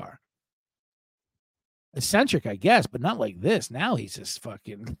superstar. Eccentric, I guess, but not like this. Now he's just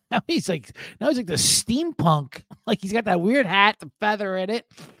fucking. Now he's like the steampunk. Like he's got that weird hat, the feather in it.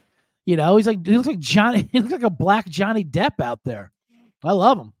 He's like he looks like Johnny. He looks like a black Johnny Depp out there. I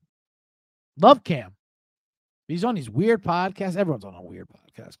love him. Love Cam. He's on these weird podcasts. Everyone's on a weird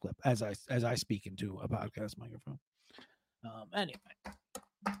podcast clip as I speak into a podcast microphone. Anyway,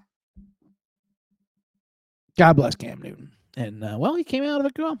 God bless Cam Newton, and he came out of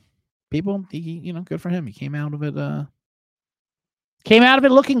it well. People, good for him. He came out of it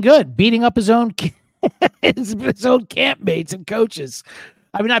looking good, beating up his own his own campmates and coaches.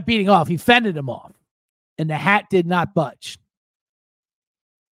 I mean, not beating off. He fended him off, and the hat did not budge.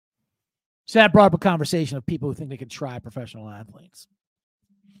 So that brought up a conversation of people who think they can try professional athletes.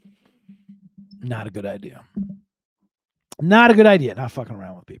 Not a good idea. Not a good idea. Not fucking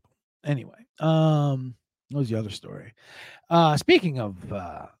around with people. Anyway, what was the other story? Speaking of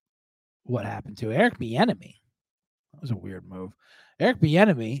what happened to Eric Bieniemy. That was a weird move. Eric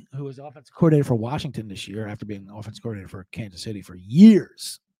Bieniemy, who was offensive coordinator for Washington this year after being offensive coordinator for Kansas City for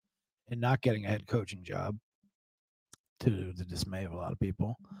years and not getting a head coaching job, to the dismay of a lot of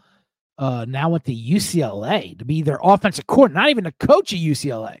people, now went to UCLA to be their offensive coordinator, not even a coach at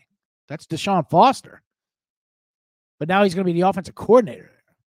UCLA. That's Deshaun Foster. But now he's going to be the offensive coordinator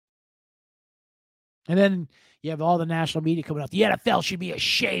there. And then You have all the national media coming out. The NFL should be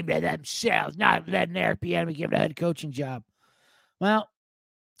ashamed of themselves, not letting Eric Bieniemy give the head coaching job. Well,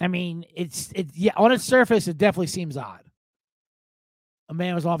 I mean, yeah, on its surface, it definitely seems odd. A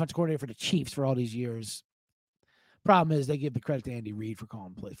man was offensive coordinator for the Chiefs for all these years. Problem is, they give the credit to Andy Reid for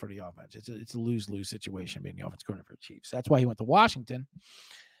calling plays for the offense. It's a lose-lose situation being the offensive coordinator for the Chiefs. That's why he went to Washington.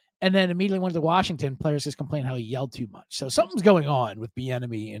 And then immediately went to Washington. Players just complained how he yelled too much. So something's going on with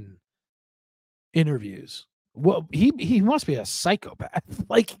Bieniemy in interviews. Well, he must be a psychopath.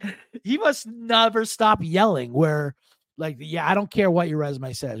 Like, he must never stop yelling where, like, yeah, I don't care what your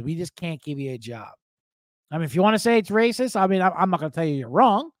resume says. We just can't give you a job. I mean, if you want to say it's racist, I mean, I'm not going to tell you you're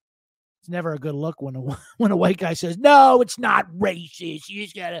wrong. It's never a good look when a white guy says, no, it's not racist. You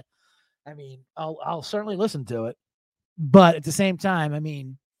just got to, I mean, I'll certainly listen to it. But at the same time, I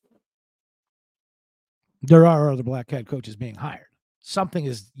mean, there are other black head coaches being hired. Something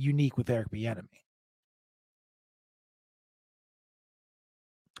is unique with Eric Bieniemy.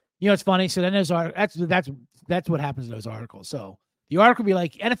 You know, it's funny. So then that's what happens in those articles. So the article will be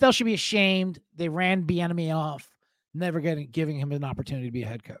like, NFL should be ashamed. They ran Bieniemy off, never giving him an opportunity to be a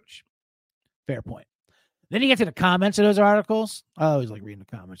head coach. Fair point. Then you get to the comments of those articles. I always like reading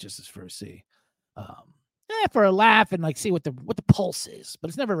the comments just as for a see. For a laugh and like see what the pulse is, but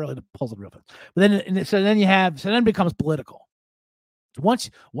it's never really the pulse of the real thing. But then it becomes political. Once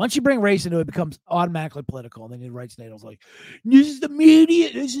you bring race into it, it becomes automatically political. And then it writes Nadel's like, this is the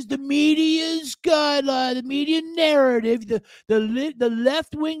media's guideline, the media narrative. The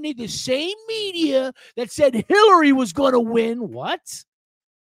left wing, the same media that said Hillary was going to win. What?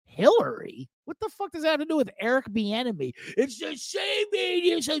 Hillary? What the fuck does that have to do with Eric Bieniemy? It's the same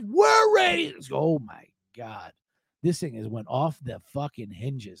media that says we're racist. Oh my God. This thing has went off the fucking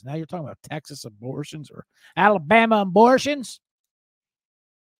hinges. Now you're talking about Texas abortions or Alabama abortions.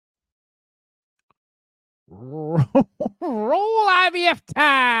 Roll IVF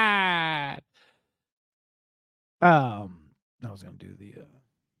Tide. I was going to do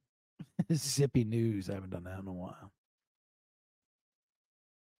the zippy news. I haven't done that in a while.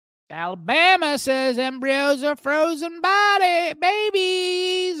 Alabama says embryos are frozen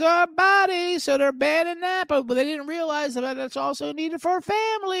babies or bodies, so they're banning that, but they didn't realize that that's also needed for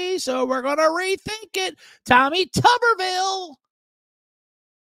family, so we're going to rethink it. Tommy Tuberville,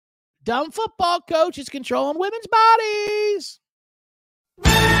 dumb football coach, is controlling women's bodies.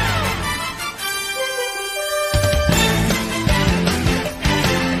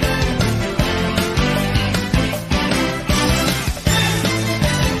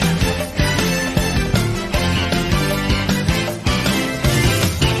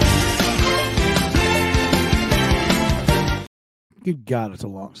 Good God, it's a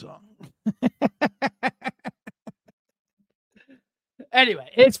long song. Anyway,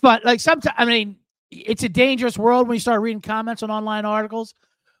 it's fun. Like sometimes, I mean, it's a dangerous world when you start reading comments on online articles.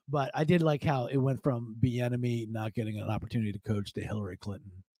 But I did like how it went from Bieniemy not getting an opportunity to coach to Hillary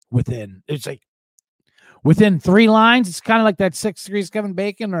Clinton within 3 lines. It's kind of like that 6 Degrees Kevin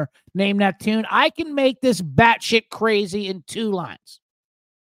Bacon or Name That Tune. I can make this batshit crazy in 2 lines.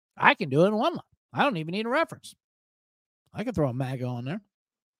 I can do it in 1 line. I don't even need a reference. I can throw a MAGA on there.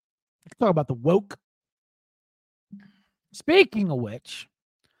 I can talk about the woke. Speaking of which,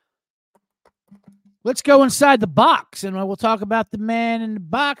 let's go inside the box, and we'll talk about the man in the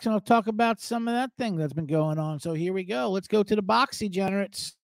box, and I'll talk about some of that thing that's been going on. So here we go. Let's go to the box,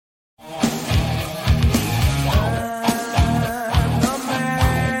 degenerates.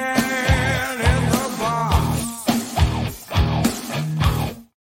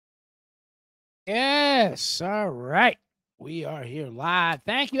 Yes. All right. We are here live.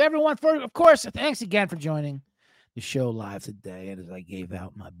 Thank you, everyone, of course, thanks again for joining the show live today. And as I gave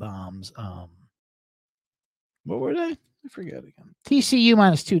out my bombs, what were they? I forget again. TCU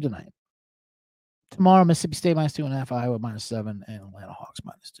 -2 tonight. Tomorrow, Mississippi State -2.5, Iowa -7, and Atlanta Hawks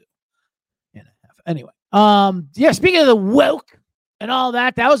 -2.5. Anyway, yeah. Speaking of the woke and all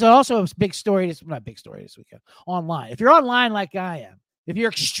that, that was also a big story. Not big story this weekend. Online. If you're online like I am, if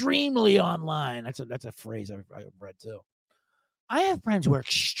you're extremely online, that's a phrase I've read too. I have friends who are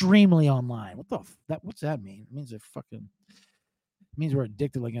extremely online. What's that mean? It means we're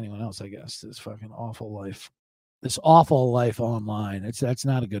addicted like anyone else, I guess, to this fucking awful life. This awful life online. That's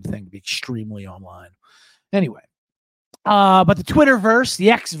not a good thing to be extremely online. Anyway. But the Twitterverse, the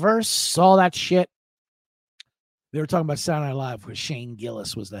Xverse, all that shit. They were talking about Saturday Night Live because Shane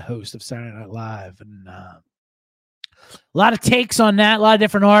Gillis was the host of Saturday Night Live. And a lot of takes on that, a lot of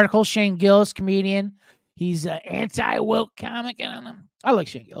different articles. Shane Gillis, comedian. He's an anti-woke comic. I like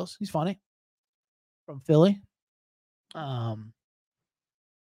Shane Gillis. He's funny. From Philly.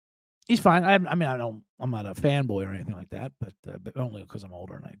 He's fine. I mean, I'm not a fanboy or anything like that, but only because I'm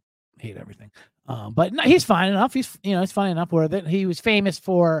older and I hate everything. But no, he's fine enough. He's funny enough where that he was famous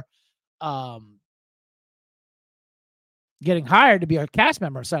for getting hired to be a cast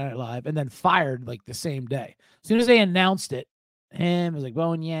member of Saturday Night Live and then fired like the same day. As soon as they announced it, him, it was like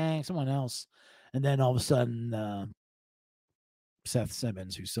Bowen Yang, someone else, and then all of a sudden Seth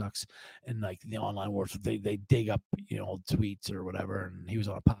Simmons, who sucks, and like the online wars, they dig up old tweets or whatever, and he was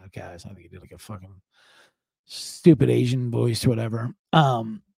on a podcast. I think he did like a fucking stupid Asian voice or whatever.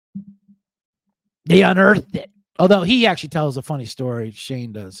 They unearthed it. Although he actually tells a funny story,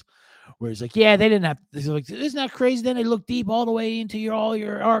 Shane does, where he's like, yeah, they didn't have, he's like, isn't that crazy? Then they look deep all the way into all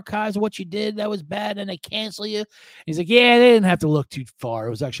your archives of what you did. That was bad. And they cancel you. He's like, yeah, they didn't have to look too far. It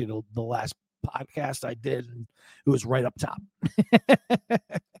was actually the last podcast I did, and it was right up top.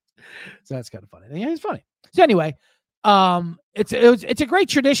 So that's kind of funny. Yeah, it's funny. So anyway, it's a great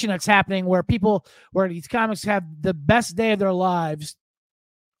tradition that's happening where these comics have the best day of their lives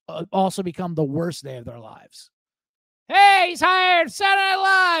also become the worst day of their lives. Hey, he's hired Saturday Night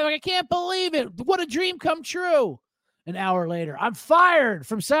Live. Like, I can't believe it. What a dream come true. An hour later, I'm fired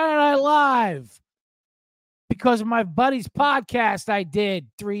from Saturday Night Live because of my buddy's podcast I did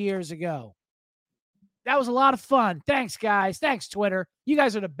 3 years ago. That was a lot of fun. Thanks, guys. Thanks, Twitter. You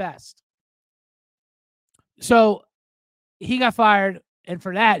guys are the best. So he got fired, and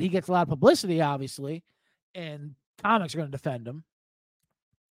for that, he gets a lot of publicity, obviously, and comics are going to defend him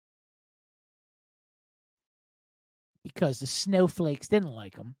because the snowflakes didn't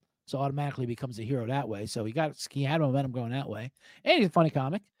like him, so automatically becomes a hero that way. So he had momentum going that way, and he's a funny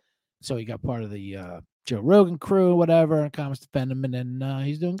comic, so he got part of the Joe Rogan crew, whatever, and comics defend him, and then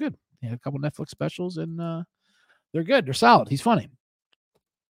he's doing good. He had a couple Netflix specials, and they're good. They're solid. He's funny.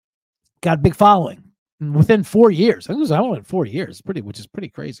 Got a big following. And within 4 years. I think it was only 4 years, which is pretty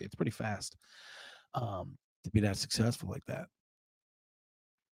crazy. It's pretty fast to be that successful like that.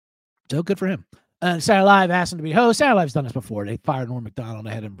 So good for him. And Saturday Live asked him to be host. Saturday Live's done this before. They fired Norm Macdonald. They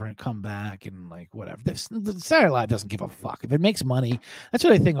had him come back and like whatever. Saturday Live doesn't give a fuck. If it makes money, that's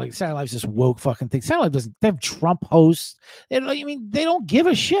what I think. Like Saturday Live's just woke fucking thing. Saturday Live doesn't. They have Trump hosts. They don't give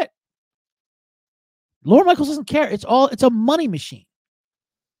a shit. Lorne Michaels doesn't care. It's a money machine.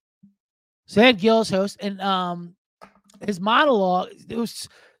 So they had Gillis host, and his monologue,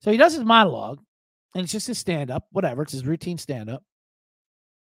 so he does his monologue, and it's just his stand-up, whatever. It's his routine stand-up.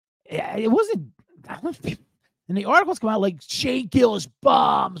 It wasn't, and the articles come out like Shane Gillis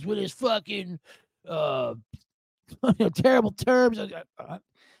bombs with his fucking terrible terms.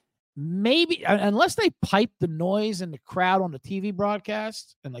 Maybe, unless they pipe the noise in the crowd on the TV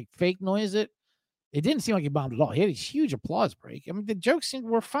broadcast and like fake noise it didn't seem like he bombed at all. He had a huge applause break. I mean, the jokes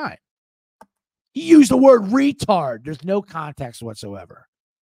were fine. He used the word retard. There's no context whatsoever.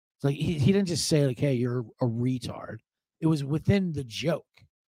 It's like he didn't just say like, hey, you're a retard. It was within the joke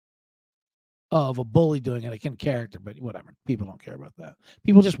of a bully doing it in character, but whatever. People don't care about that.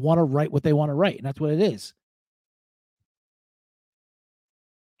 People just want to write what they want to write, and that's what it is.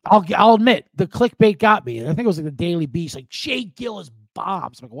 I'll admit, the clickbait got me. I think it was like the Daily Beast, like Shane Gillis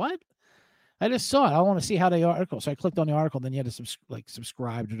bombs. I'm like, what? I just saw it. I want to see how the article. So I clicked on the article. Then you had to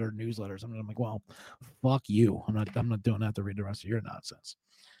subscribe to their newsletters. I'm like, well, fuck you. I'm not doing that to read the rest of your nonsense.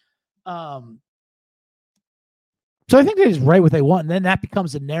 So I think they just write what they want, and then that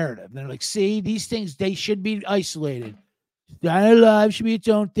becomes a narrative. And they're like, see, these things, they should be isolated. Saturday Night Live should be its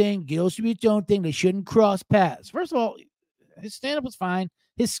own thing. Gil should be its own thing. They shouldn't cross paths. First of all, his stand-up was fine.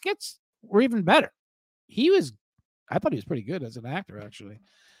 His skits were even better. I thought he was pretty good as an actor, actually.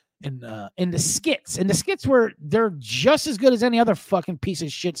 In the skits. And the skits they're just as good as any other fucking piece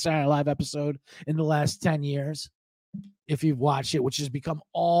of shit Saturday Night Live episode in the last 10 years. If you've watched it, which has become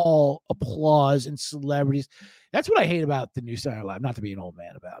all applause and celebrities. That's what I hate about the new Saturday Night Live, not to be an old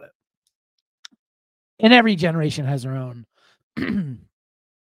man about it. And every generation has their own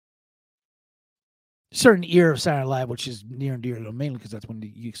certain era of Saturday Night Live, which is near and dear to them, mainly because that's when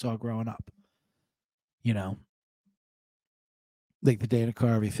you saw growing up. Like the Dana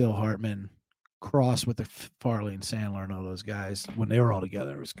Carvey, Phil Hartman, cross with the Farley and Sandler and all those guys when they were all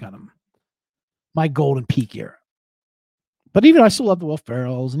together. It was kind of my golden peak era. But even I still love the Will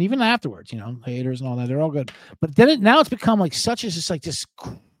Ferrells, and even afterwards, haters and all that, they're all good. But then now it's become like such as just like this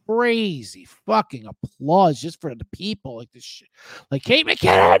crazy fucking applause just for the people, like this shit, like Kate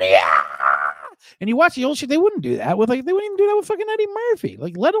McKinnon, yeah! And you watch the old shit, they wouldn't do that with they wouldn't even do that with fucking Eddie Murphy.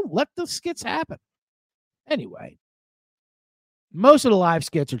 Like let the skits happen. Anyway. Most of the live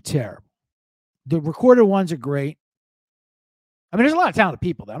skits are terrible. The recorded ones are great. I mean, there's a lot of talented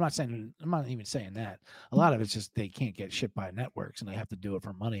people there. I'm not even saying that. A lot of it's just they can't get shit by networks and they have to do it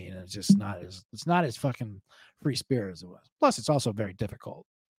for money, and it's not as fucking free spirit as it was. Plus, it's also very difficult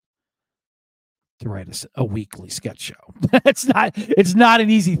to write a weekly sketch show. It's not an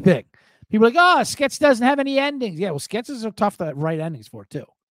easy thing. People are like, oh, sketch doesn't have any endings. Yeah, well, sketches are tough to write endings for too.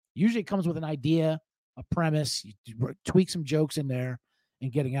 Usually it comes with an idea, a premise, you tweak some jokes in there, and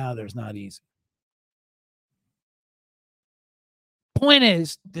getting out of there is not easy. Point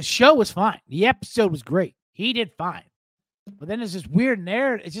is, the show was fine. The episode was great. He did fine. But then there's this weird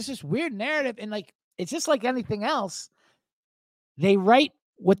narrative. It's just this weird narrative. And like, it's just like anything else. They write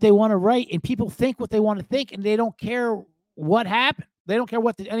what they want to write, and people think what they want to think, and they don't care what happened. They don't care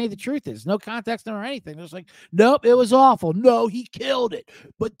what any of the truth is. No context or anything. They're just like, nope, it was awful. No, he killed it.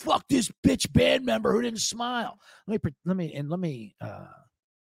 But fuck this bitch band member who didn't smile. Let me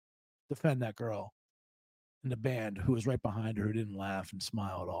defend that girl in the band who was right behind her who didn't laugh and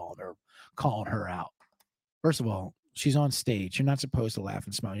smile at all. They're calling her out. First of all, she's on stage. You're not supposed to laugh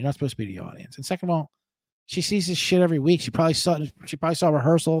and smile. You're not supposed to be the audience. And second of all, she sees this shit every week. She probably saw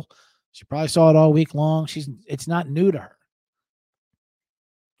rehearsal. She probably saw it all week long. It's not new to her.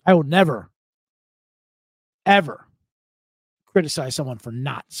 I will never, ever criticize someone for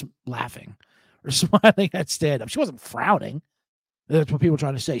not laughing or smiling at stand-up. She wasn't frowning. That's what people are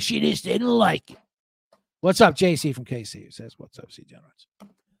trying to say. She just didn't like it. What's up, JC from KC? Who says, what's up, C. Generous?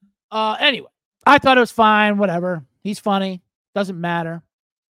 Anyway, I thought it was fine. Whatever. He's funny. Doesn't matter.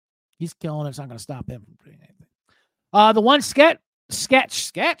 He's killing it. It's not going to stop him from doing anything. The one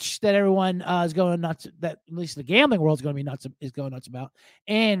sketch that everyone is going nuts, that at least the gambling world is going nuts about,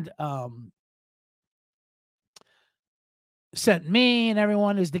 and sent me and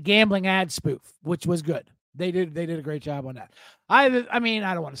everyone, is the gambling ad spoof, which was good. They did a great job on that. I mean,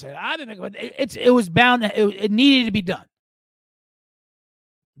 I don't want to say that. I didn't think it was bound. It needed to be done.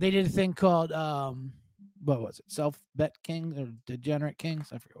 They did a thing called what was it? Self-Bet Kings or Degenerate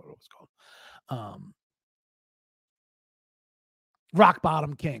Kings? I forget what it was called. Rock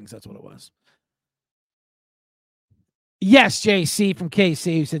Bottom Kings. That's what it was. Yes, JC from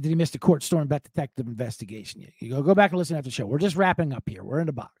KC, who said, did he miss the court storm bet detective investigation? You go back and listen after the show. We're just wrapping up here. We're in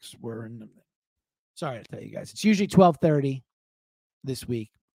the box. Sorry to tell you guys. It's usually 12:30 this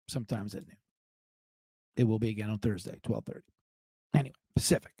week, sometimes at noon. It will be again on Thursday, 12:30. Anyway,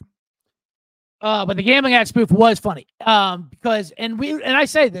 Pacific. But the gambling ad spoof was funny. Because I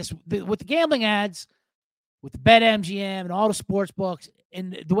say this with the gambling ads, with the BetMGM and all the sports books,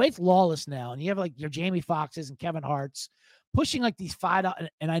 and the way it's lawless now, and you have like your Jamie Foxxes and Kevin Harts pushing like these $5,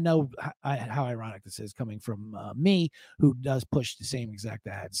 and I know how ironic this is coming from me, who does push the same exact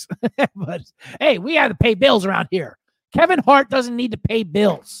ads. But hey, we have to pay bills around here. Kevin Hart doesn't need to pay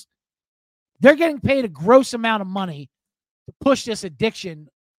bills. They're getting paid a gross amount of money to push this addiction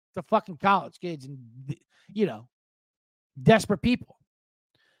to fucking college kids and, desperate people.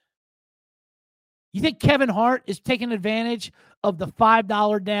 You think Kevin Hart is taking advantage of the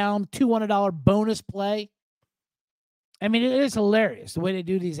 $5 down, $200 bonus play? I mean, it is hilarious the way they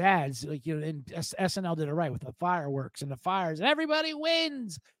do these ads. Like, and SNL did it right with the fireworks and the fires, and everybody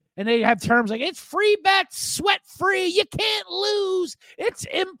wins. And they have terms like, it's free bets, sweat free. You can't lose. It's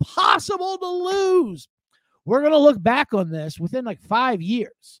impossible to lose. We're going to look back on this within like 5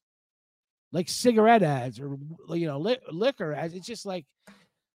 years, like cigarette ads or, liquor ads. It's just like,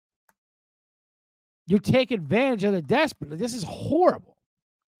 you take advantage of the desperate. This is horrible.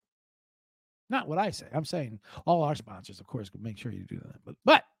 Not what I say. I'm saying all our sponsors, of course, make sure you do that.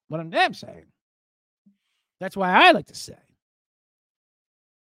 But what I'm saying, that's why I like to say,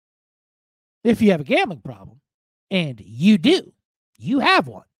 if you have a gambling problem, and you do, you have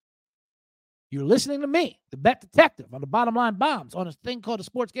one. You're listening to me, the Bet Detective, on the Bottom Line Bombs, on a thing called the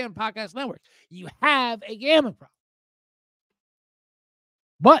Sports Gambling Podcast Network. You have a gambling problem.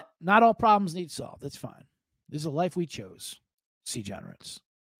 But not all problems need solved. That's fine. This is a life we chose, C. Generous.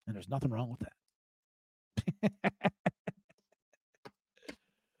 And there's nothing wrong with that.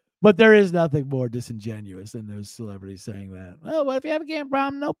 But there is nothing more disingenuous than those celebrities saying that. Oh, well, if you have a gambling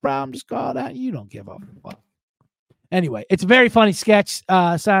problem, no problem. Just call it out. You don't give a fuck. Anyway, it's a very funny sketch.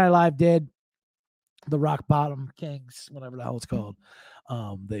 Saturday Night Live did. The Rock Bottom Kings, whatever the hell it's called.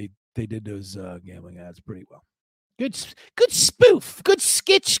 They did those gambling ads pretty well. Good spoof. Good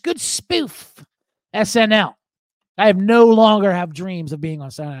sketch. Good spoof. SNL. I no longer have dreams of being on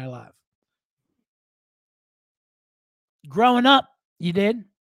Saturday Night Live. Growing up, you did.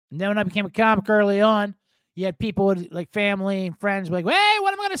 And then when I became a comic early on, you had people with like family and friends like, hey,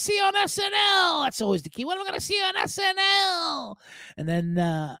 what am I going to see on SNL? That's always the key. What am I going to see on SNL? And then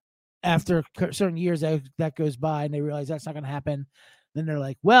after certain years that goes by and they realize that's not going to happen, then they're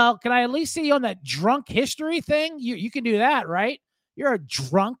like, well, can I at least see you on that drunk history thing? You can do that, right? You're a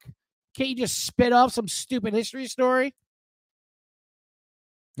drunk. Can't you just spit off some stupid history story?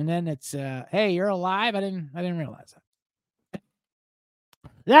 And then it's, hey, you're alive? I didn't realize that.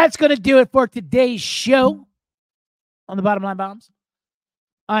 That's going to do it for today's show on the Bottom Line Bombs.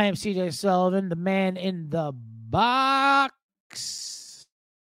 I am CJ Sullivan, the man in the box.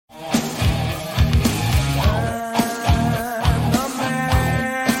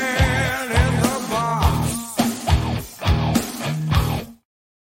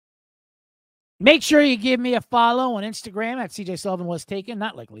 Make sure you give me a follow on Instagram at CJ Sullivan was taken.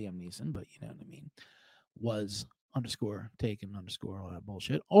 Not like Liam Neeson, but you know what I mean. Was _taken_ all that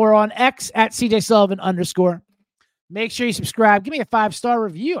bullshit. Or on X at CJ Sullivan _. Make sure you subscribe. Give me a 5-star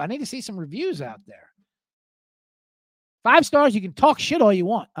review. I need to see some reviews out there. 5 stars, you can talk shit all you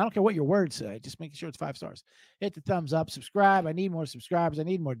want. I don't care what your words say. Just make sure it's 5 stars. Hit the thumbs up. Subscribe. I need more subscribers. I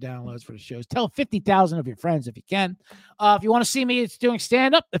need more downloads for the shows. Tell 50,000 of your friends if you can. If you want to see me, it's doing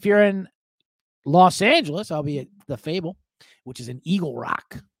stand-up. If you're in Los Angeles, I'll be at The Fable, which is in Eagle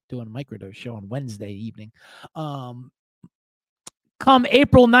Rock, doing a microdose show on Wednesday evening. Come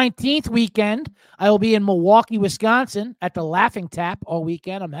April 19th weekend, I will be in Milwaukee, Wisconsin at the Laughing Tap all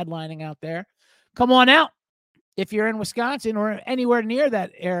weekend. I'm headlining out there. Come on out if you're in Wisconsin or anywhere near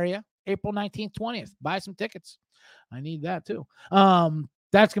that area. April 19th, 20th. Buy some tickets. I need that too. That's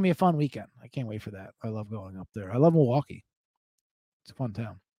going to be a fun weekend. I can't wait for that. I love going up there. I love Milwaukee. It's a fun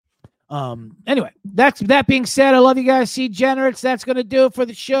town. Anyway, that being said, I love you guys. See Generates. That's going to do it for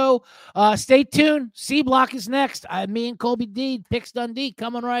the show. Stay tuned. C Block is next. Me and Colby D, Picks Dundee,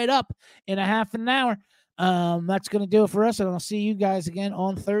 coming right up in a half an hour. That's going to do it for us, and I'll see you guys again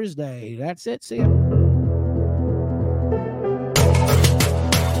on Thursday. That's it. See ya.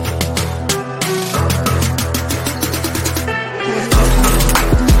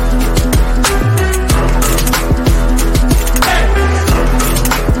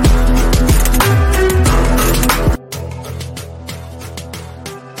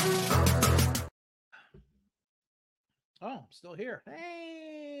 Oh, I'm still here. Hey.